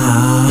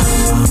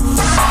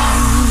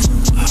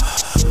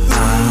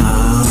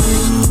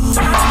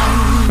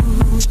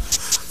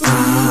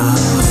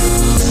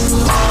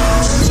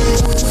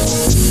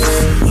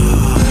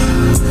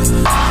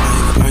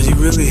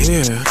 Really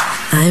here.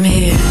 I'm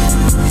here.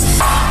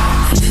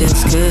 It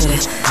feels good.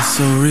 It's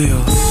so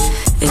real.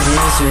 It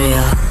is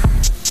real.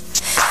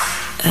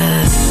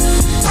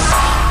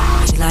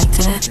 You like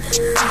that?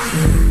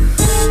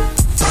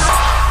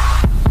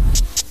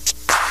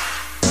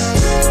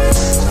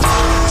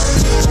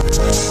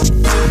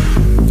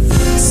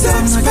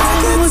 Sex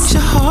packets with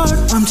your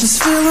heart. I'm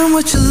just feeling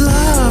what you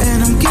love,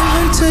 and I'm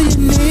giving to your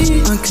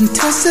need.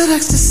 Uncontested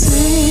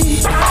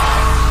ecstasy.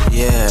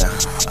 Yeah,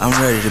 I'm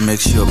ready to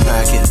mix you a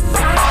packet.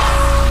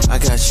 I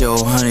got your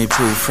old honey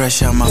poo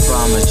fresh out my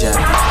bomber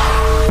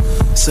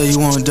jacket. So you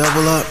wanna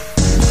double up?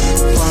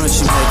 Why don't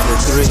you make it a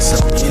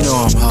threesome? You know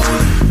I'm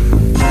holding.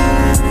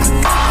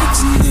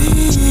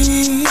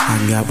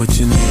 I got what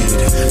you need.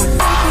 I got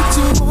what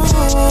you need.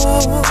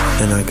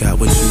 And I got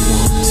what you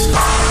want.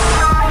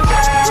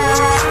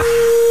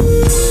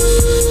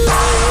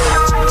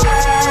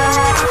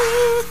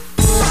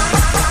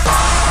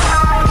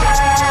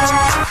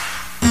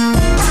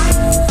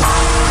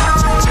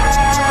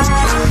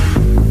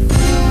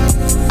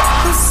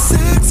 The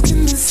sex can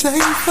be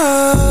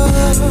safer.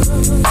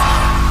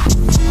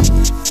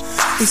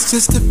 It's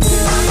just a pill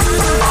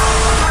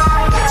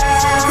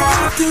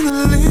wrapped in a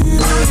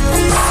lid.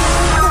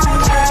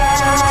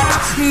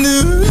 No.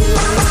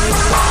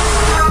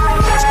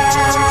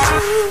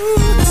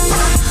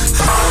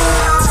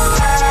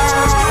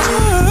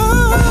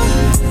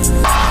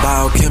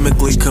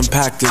 Biochemically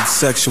compacted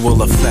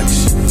sexual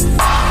affection.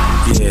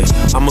 Yeah,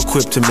 I'm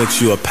equipped to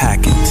mix you a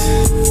packet.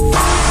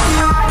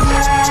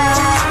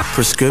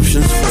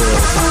 Prescriptions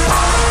filled.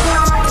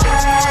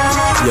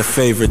 Your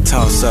favorite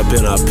toss up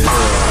in a pill.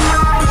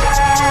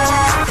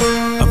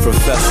 A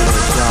professional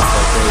job,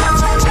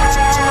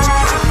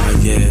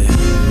 baby. Yeah,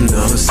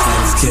 no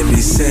sex can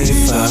be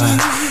safer.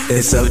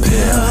 It's a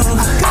pill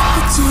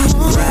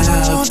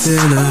wrapped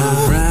in a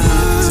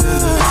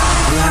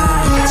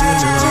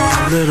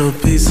little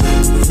piece of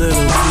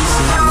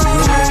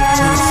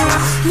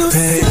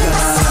paper.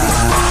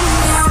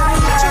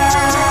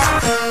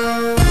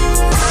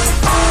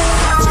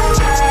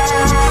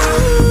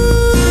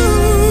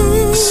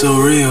 So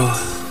real.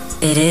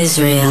 It is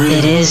real.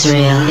 It is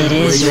real. It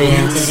is real.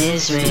 It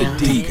is real.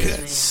 The deep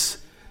cuts,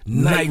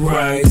 night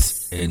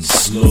rides, and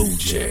slow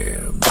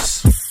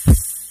jams.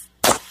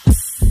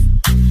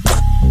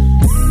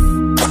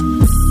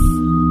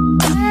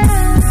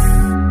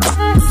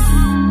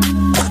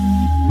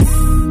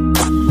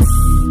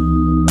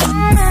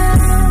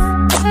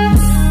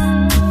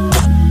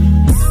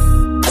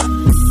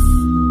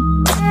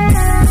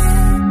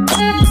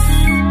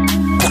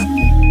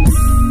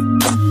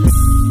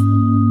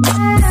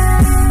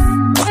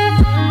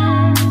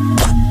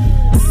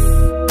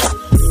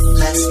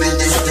 Let's spend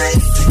this day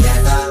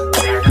together.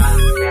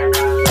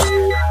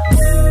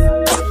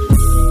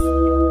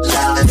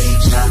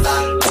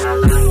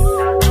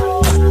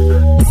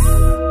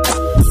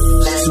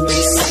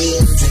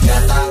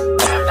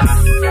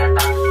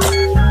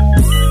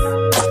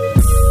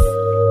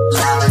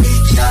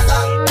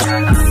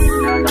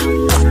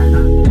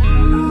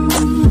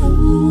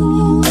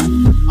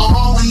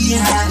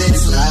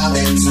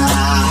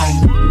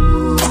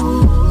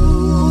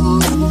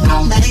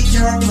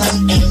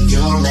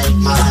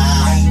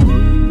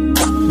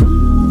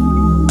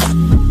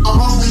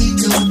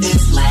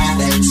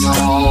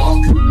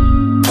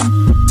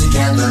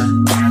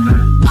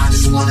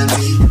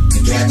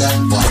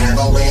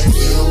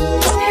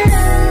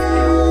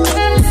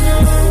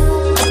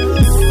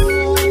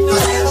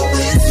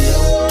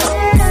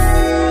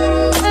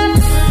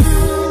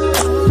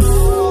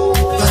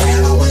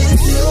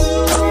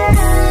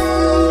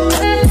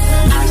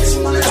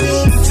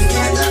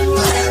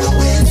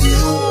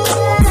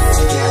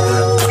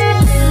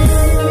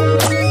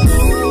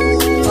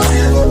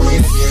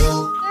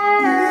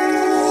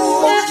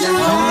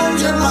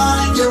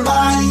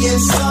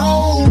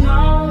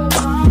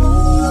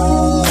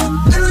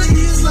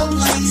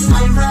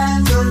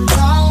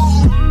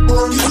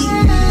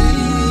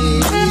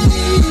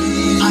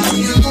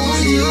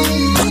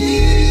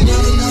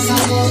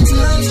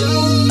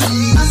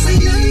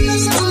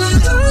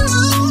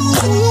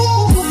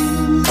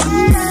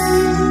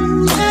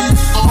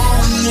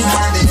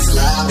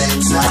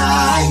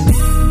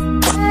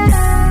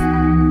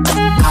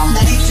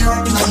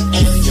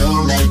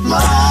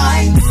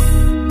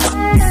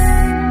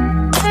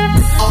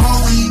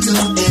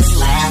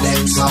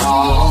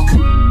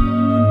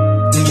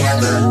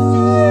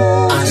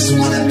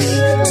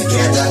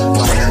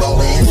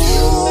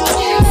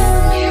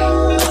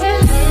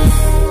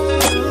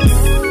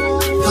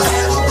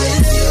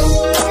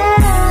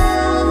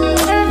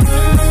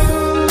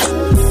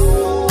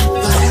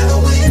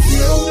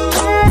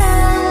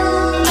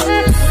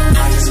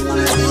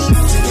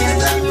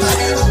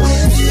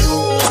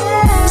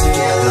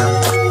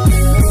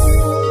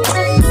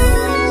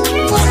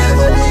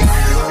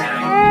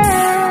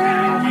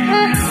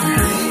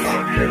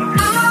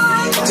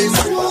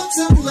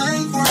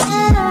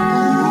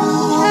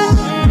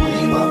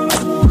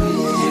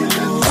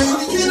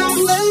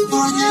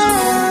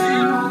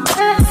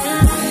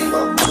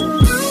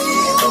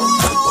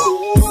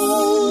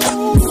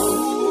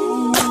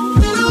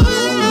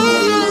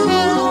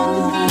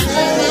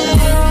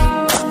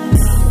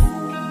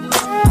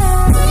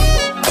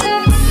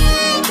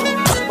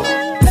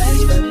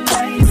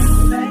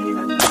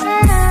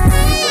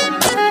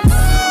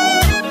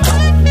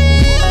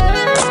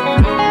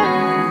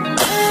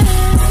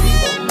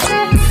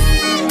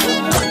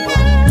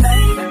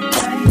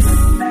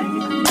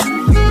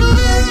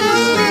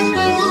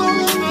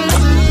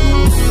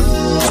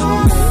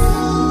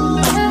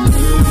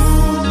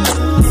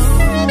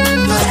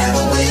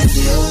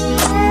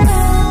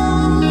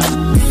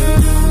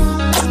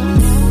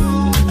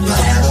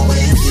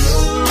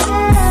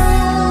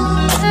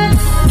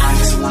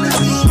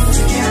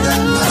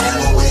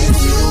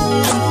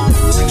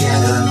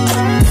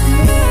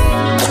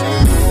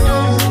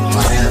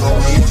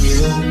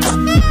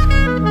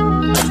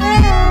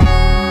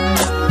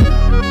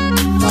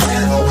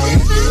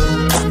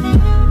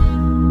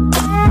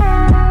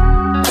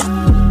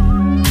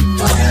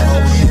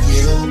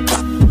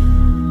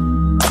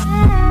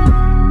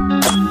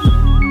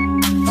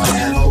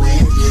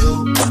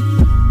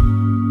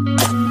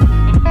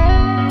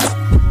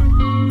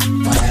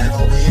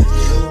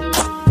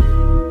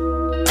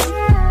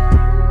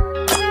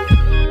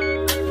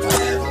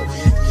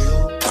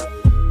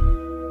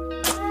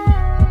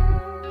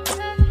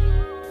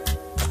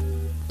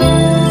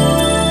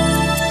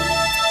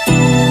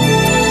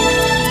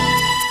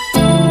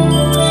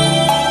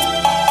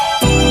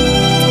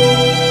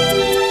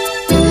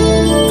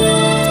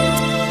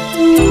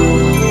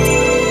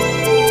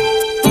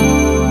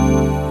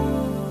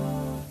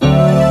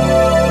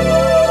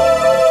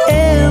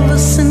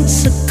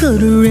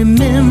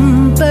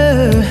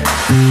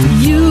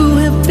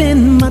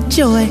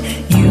 joy.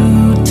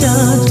 You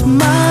touched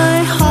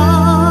my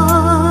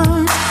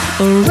heart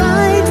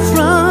right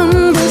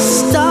from the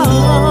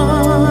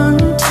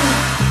start.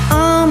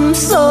 I'm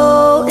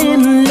so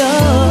in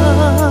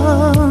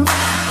love.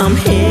 I'm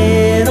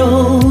head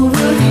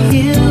over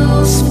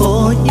heels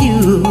for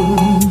you.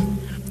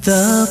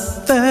 The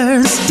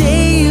first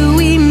day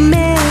we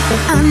met,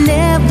 I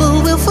never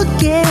will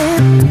forget.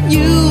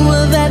 You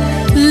were that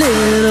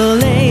little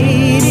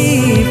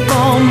lady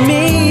for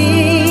me.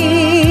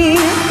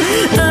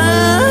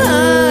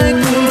 I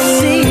could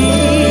see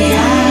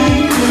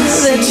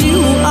that you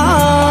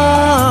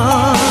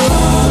are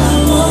all I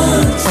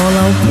want,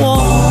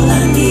 all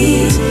I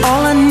need,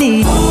 all I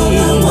need.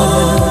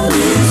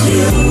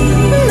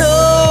 No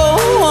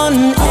one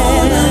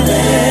else,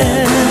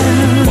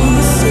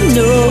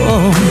 no.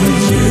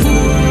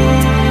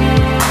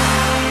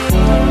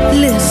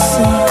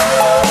 Listen,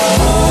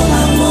 all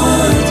I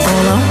want,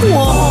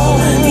 all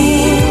I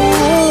need,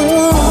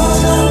 all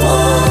I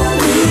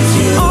want is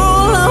you.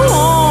 All I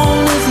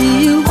want is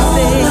you,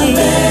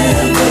 baby.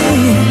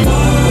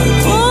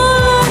 All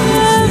I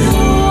ever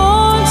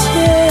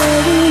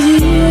wanted is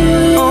you.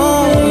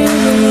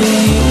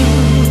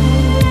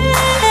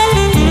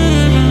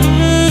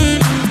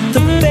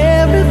 The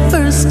very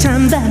first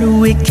time that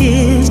we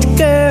kissed,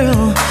 girl,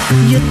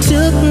 you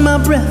took my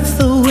breath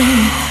away.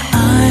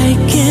 I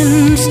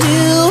can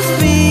still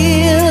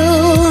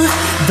feel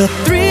the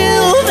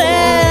thrill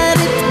that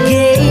it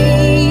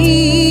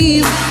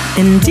gave,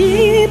 and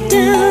deep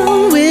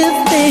down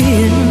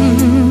within,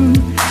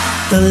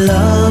 the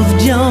love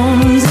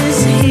Jones is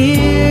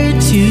here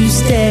to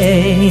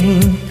stay.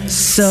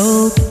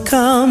 So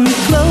come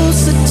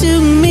closer to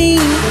me,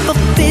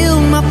 fulfill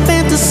my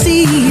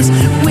fantasies.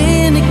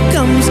 When it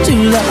comes to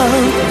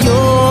love,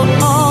 you're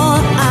all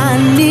I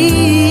need.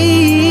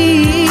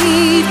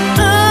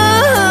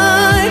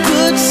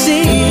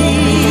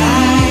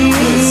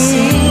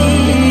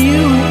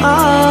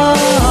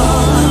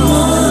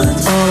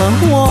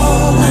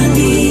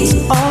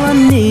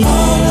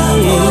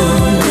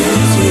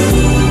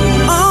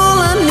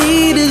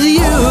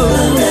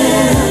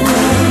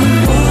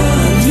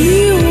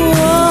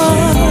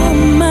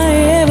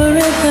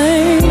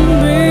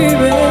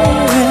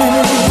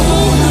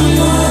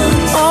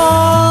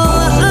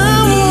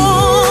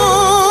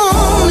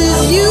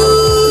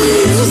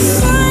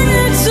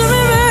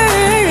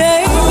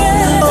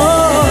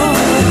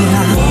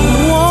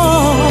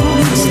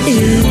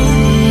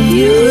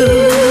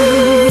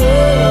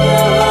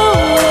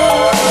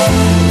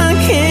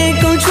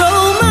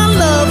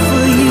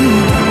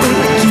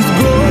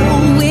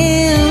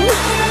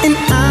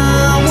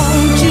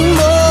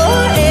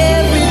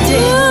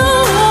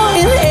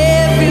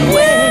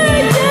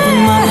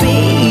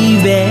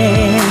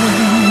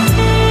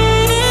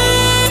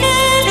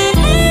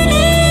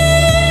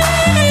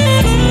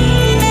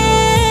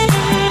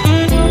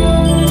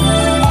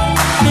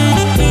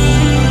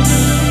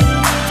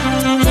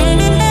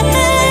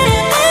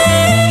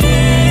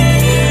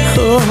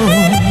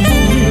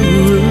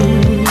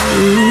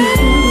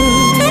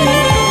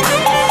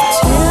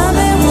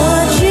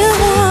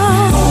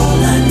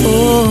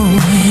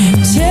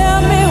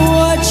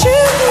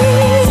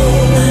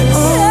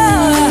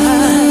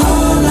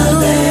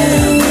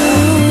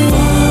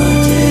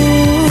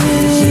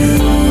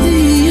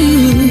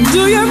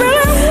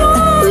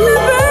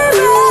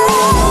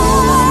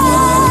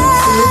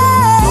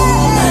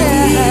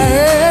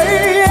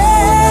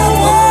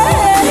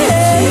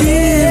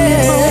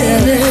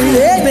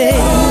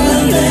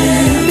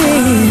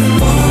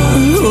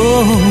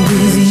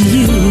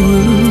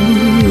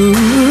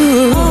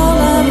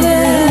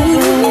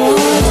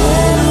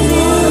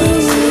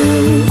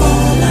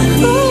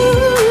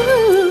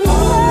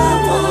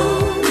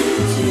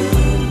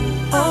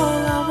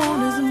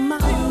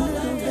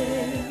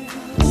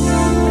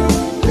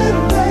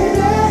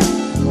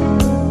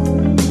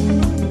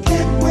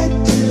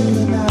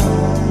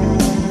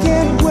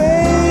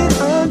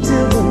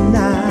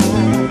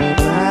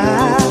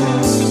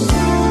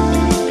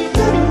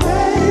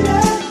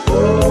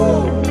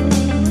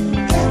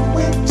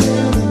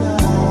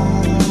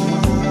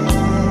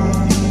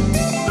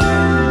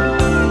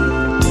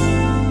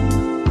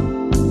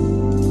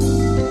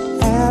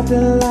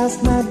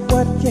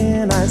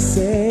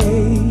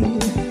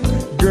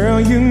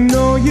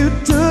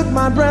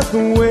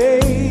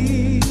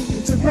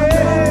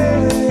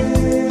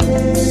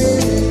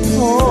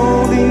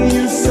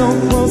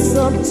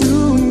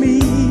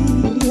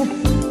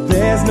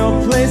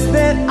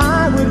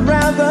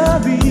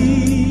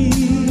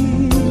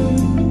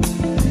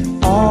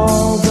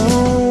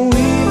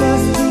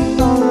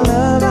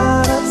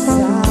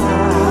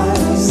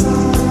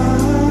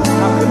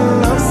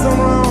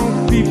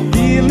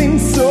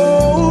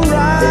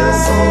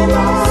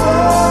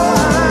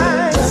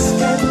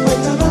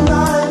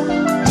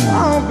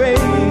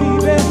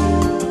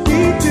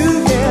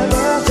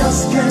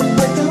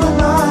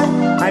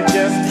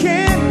 Just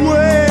can't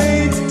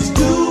wait.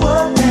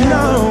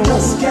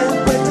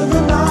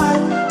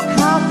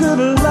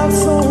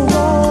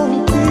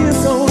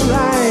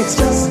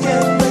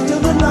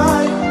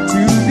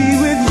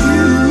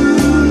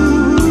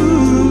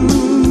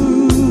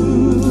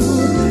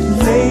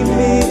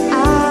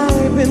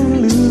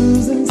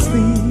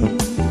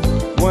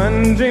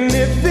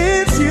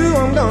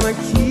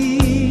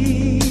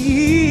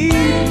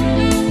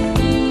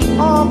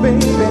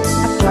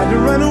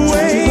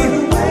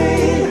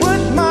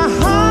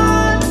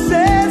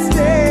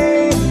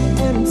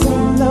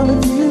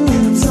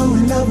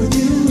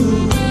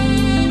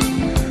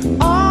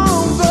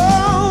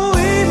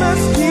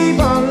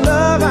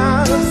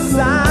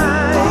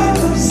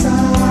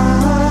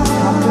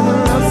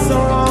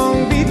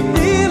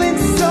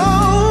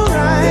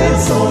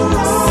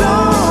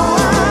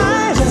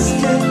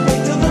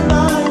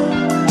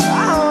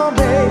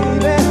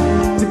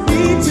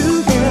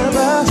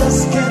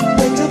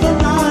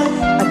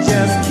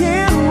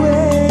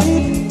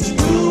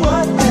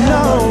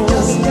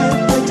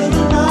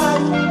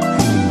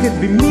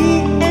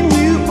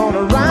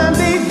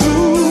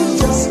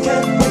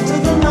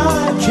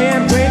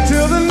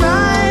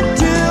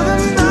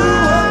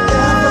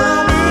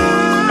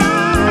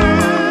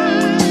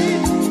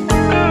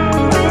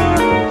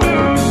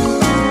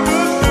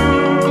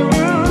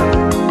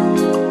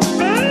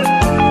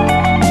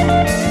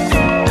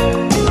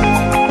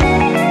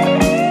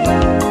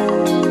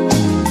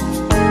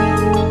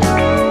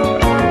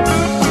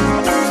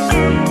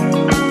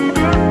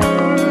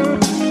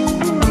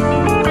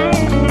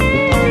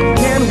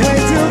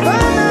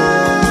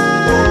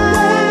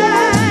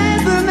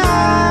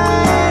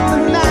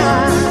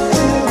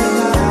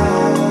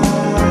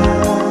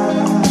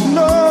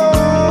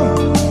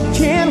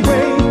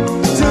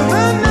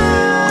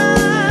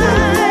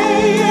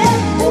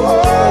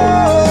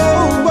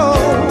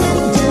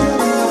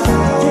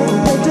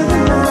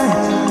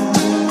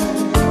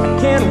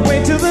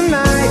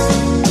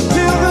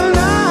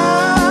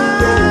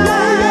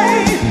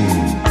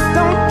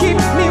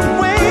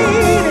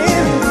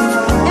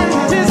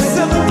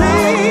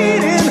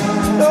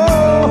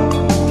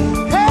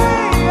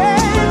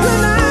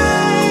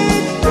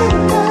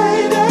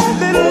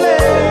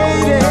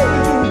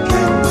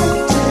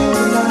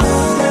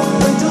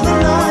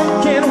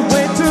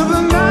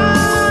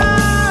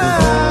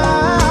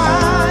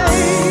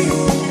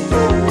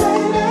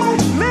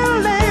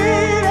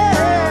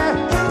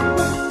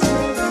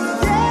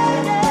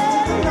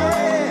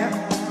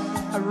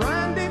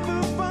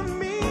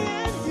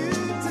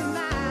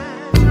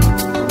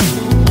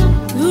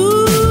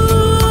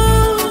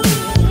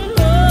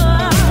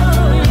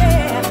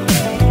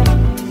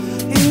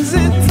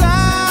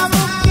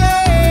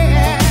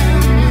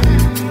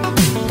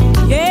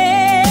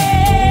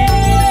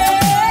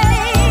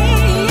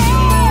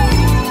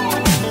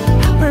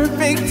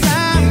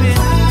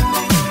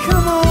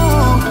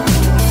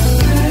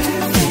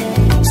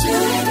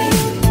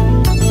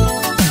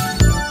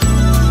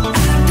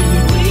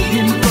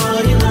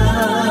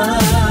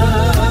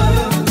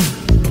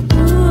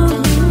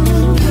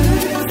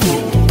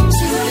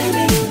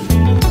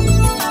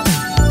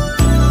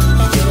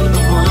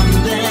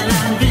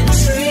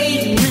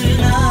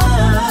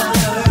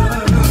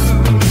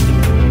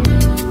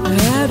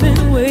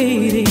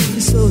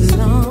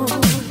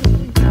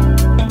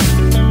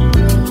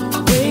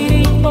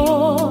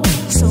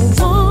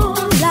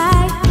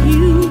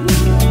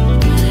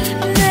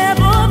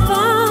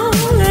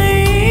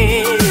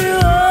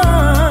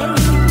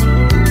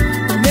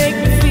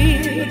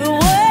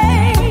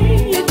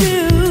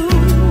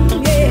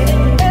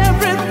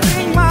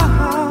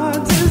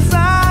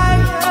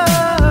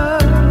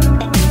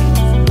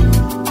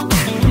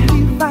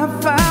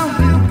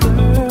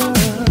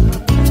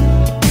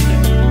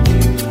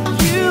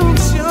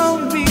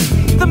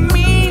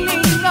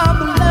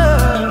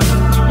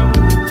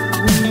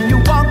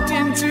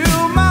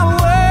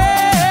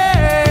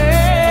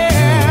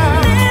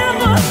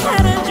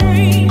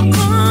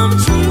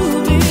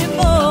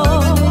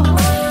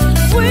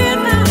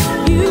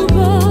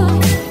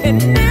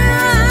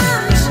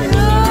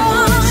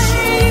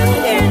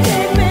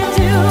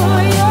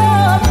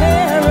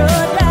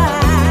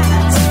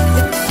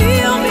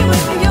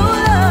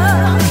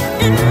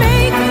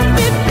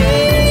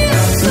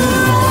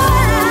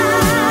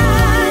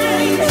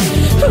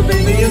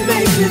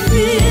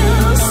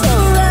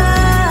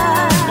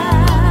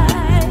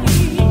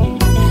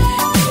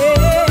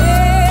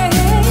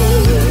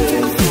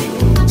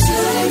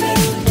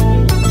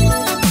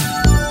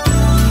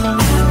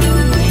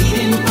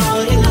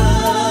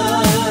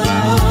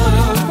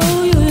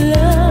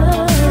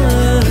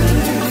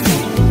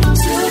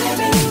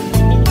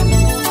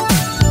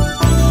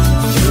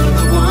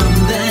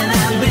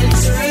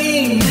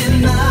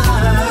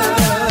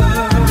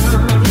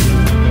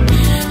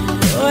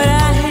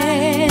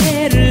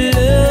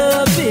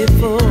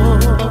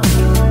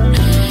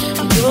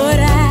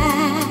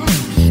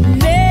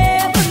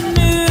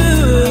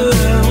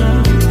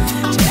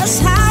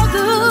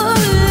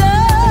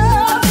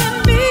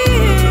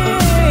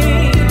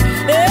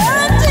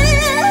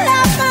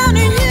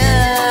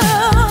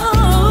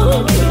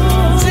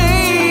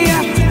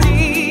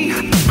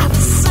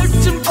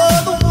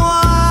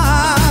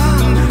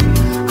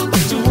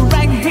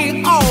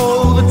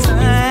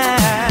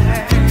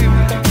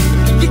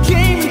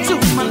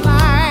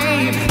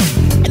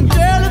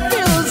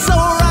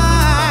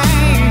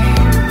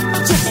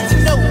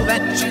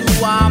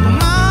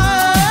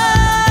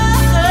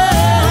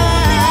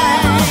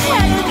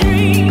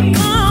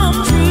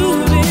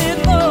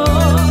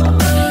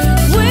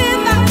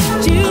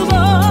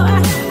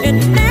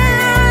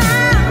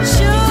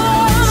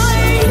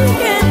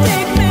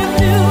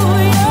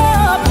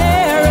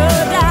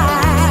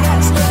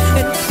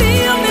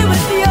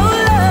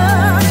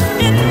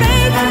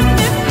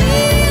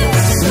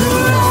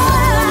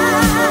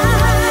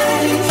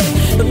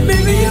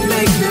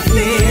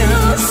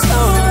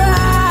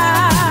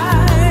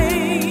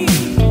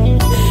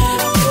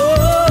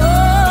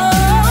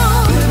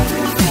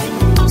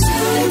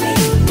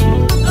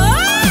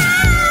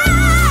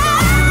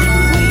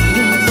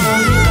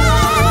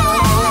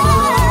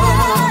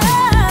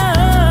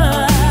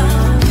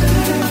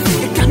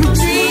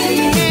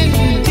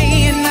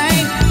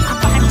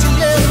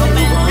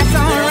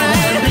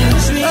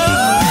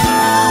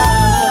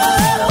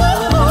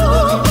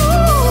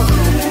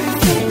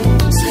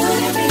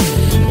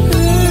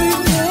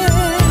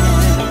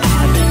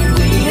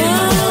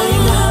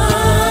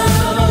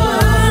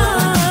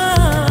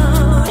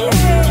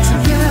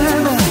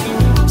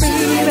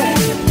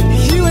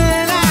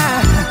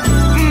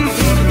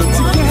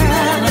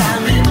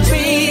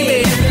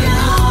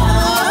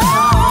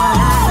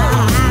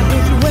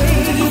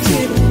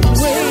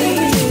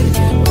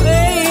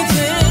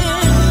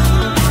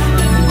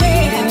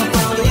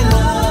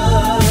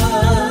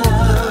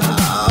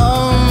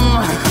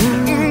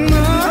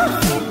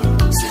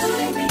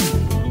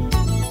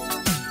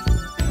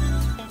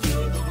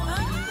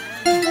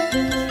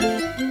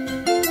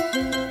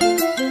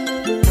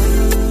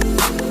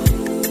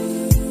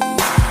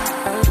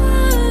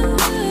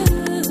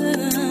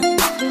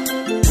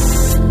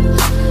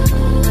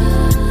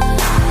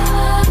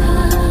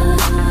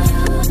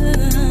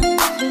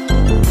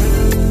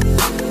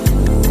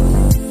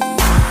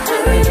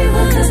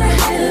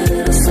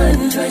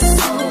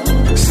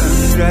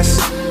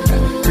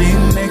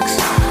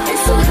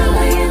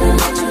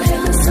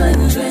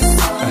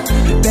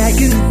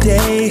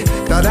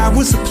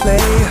 was a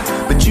player,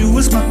 but you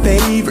was my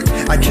favorite.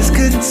 I just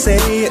couldn't say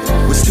it,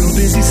 was too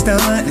busy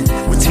stunting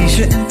with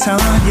Tisha and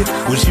Tanya.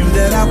 Was you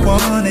that I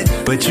wanted,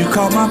 but you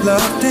called my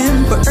bluff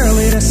then. But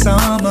early that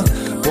summer,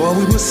 boy,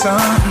 we was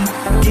something,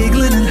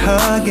 giggling and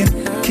hugging,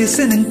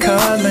 kissing and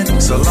cuddling.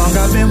 So long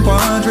I've been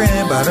wondering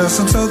about us,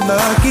 I'm so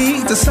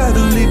lucky to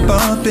suddenly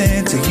bump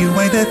into you.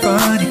 Ain't that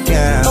funny,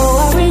 gal?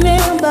 Oh, I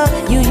remember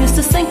you used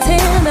to sing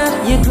tenor.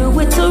 You grew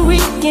with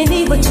Tariq and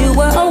E, but you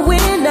were a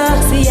winner.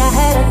 See, I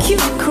had a cute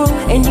crew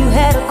and you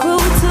had a crew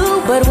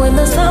too. But when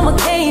the summer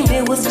came,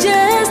 it was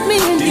just me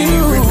and you. Do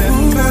you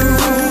remember?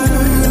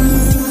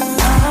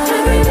 I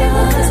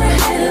remember 'cause I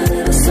had a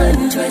little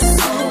sundress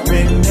on.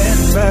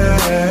 Remember?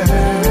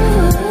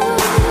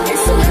 And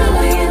somehow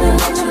I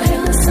ended up you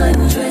had my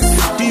sundress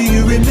on. Do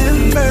you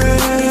remember?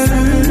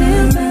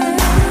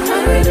 I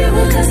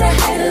remember 'cause I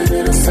had a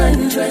little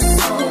sundress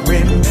on.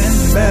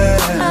 Remember?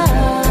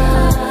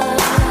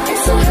 And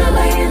somehow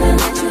I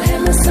ended up you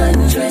had my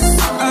sundress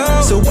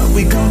on. So what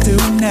we gon' do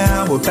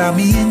now about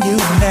me and you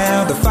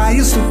now? The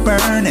fire's still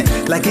burning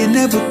like it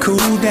never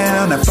cooled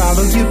down. I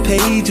follow your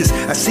pages,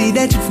 I see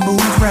that you've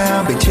moved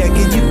around, been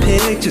checking your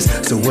pictures.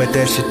 So what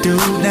that should do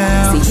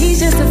now? See, he's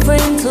just a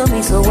friend to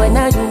me, so when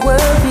now you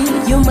worry,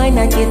 you might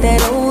not get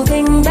that old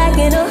thing back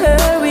in a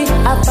hurry.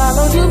 I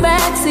followed you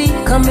back, see,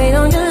 coming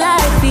on your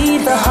life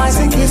feed. The hearts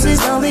and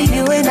kisses, only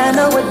you and I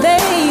know what they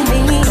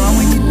mean. Come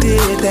when you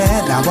did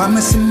that, now I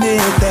must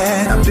admit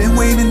that I've been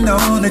waiting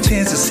on a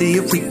chance to see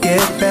if we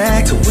get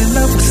back to when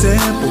love was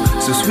simple,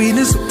 so sweet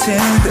and so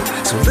tender.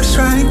 So let's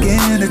try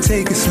again to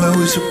take it slow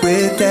as you're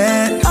with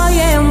that. Oh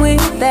yeah, I'm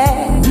with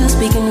that. You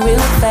speaking real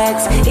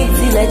facts. It's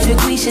electric,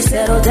 we should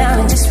settle down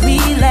and just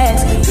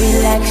relax.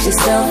 Relax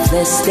yourself,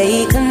 let's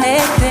stay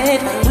connected.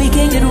 We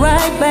can get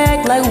right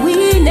back like we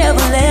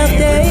never left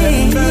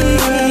it.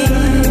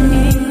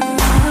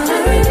 I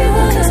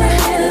remember 'cause I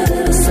had a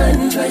little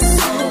sundress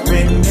on.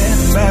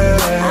 Remember?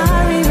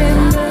 I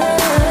remember.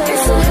 And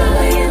somehow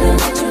I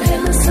ended up you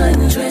had my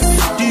sundress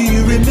on. Do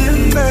you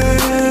remember?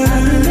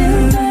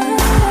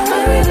 I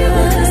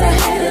remember 'cause I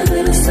had a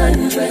little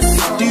sundress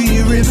on. Do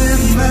you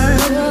remember?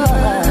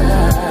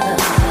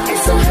 And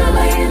somehow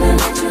I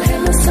ended up you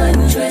had my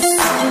sundress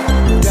on.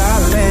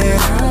 Darling,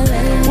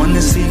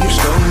 wanna see you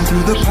strolling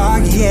through the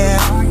park, yeah.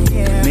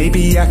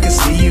 Maybe I can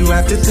see you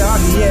after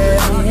dark, yeah.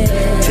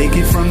 Take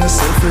it from the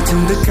sofa to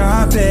the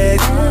carpet.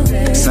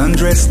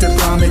 Sundress the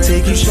prom and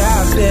take you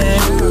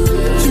shopping.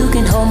 You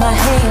can hold my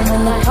hand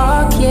in the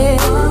park, yeah.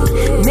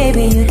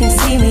 Maybe you can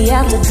see me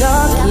after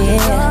dark,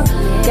 yeah.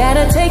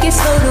 Gotta take it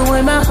slow to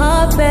win my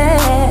heart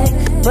back,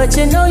 but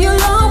you know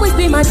you'll always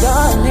be my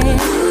darling.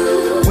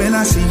 When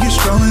I see you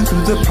strolling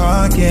through the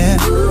park, yeah.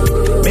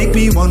 Make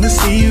me wanna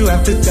see you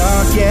after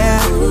dark, yeah.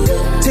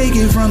 Take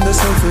it from the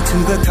sofa to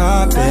the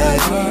carpet.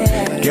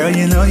 Girl,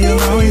 you know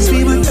you'll always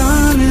be my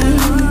darling.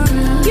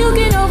 You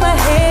can hold my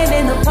hand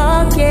in the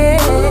park, yeah.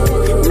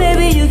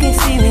 Maybe you can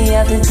see me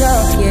after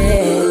dark,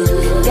 yeah.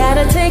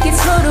 Gotta take it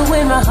slow to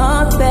win my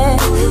heart back,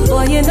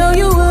 boy, you know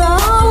you will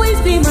always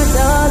be my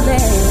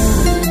darling.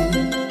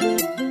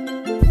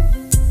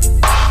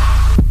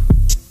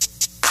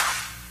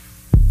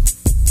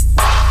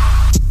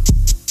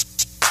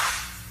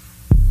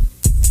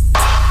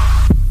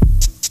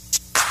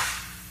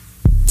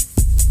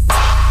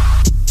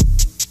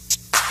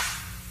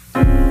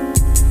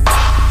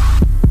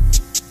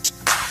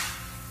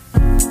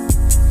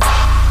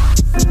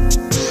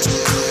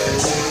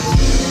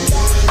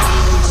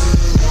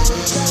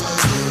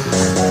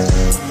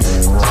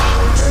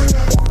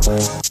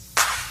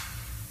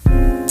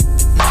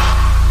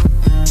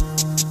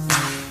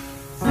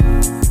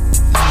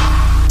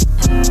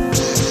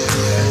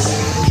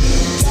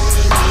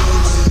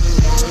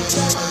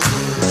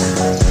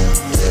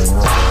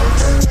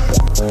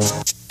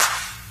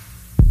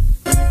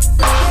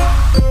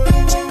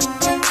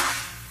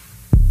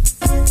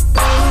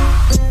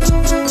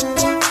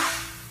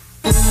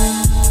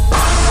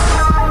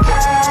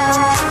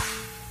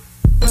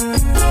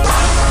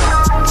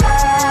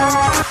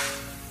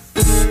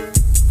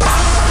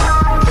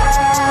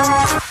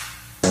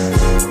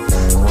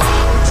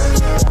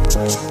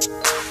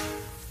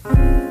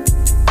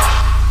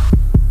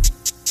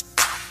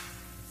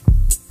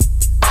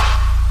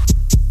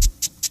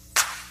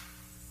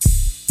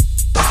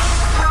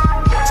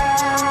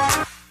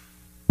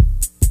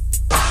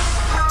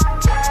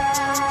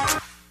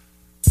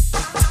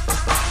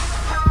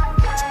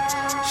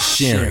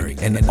 Sharing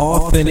an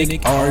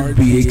authentic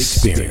R&B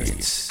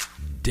experience.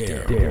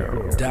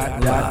 Daryl.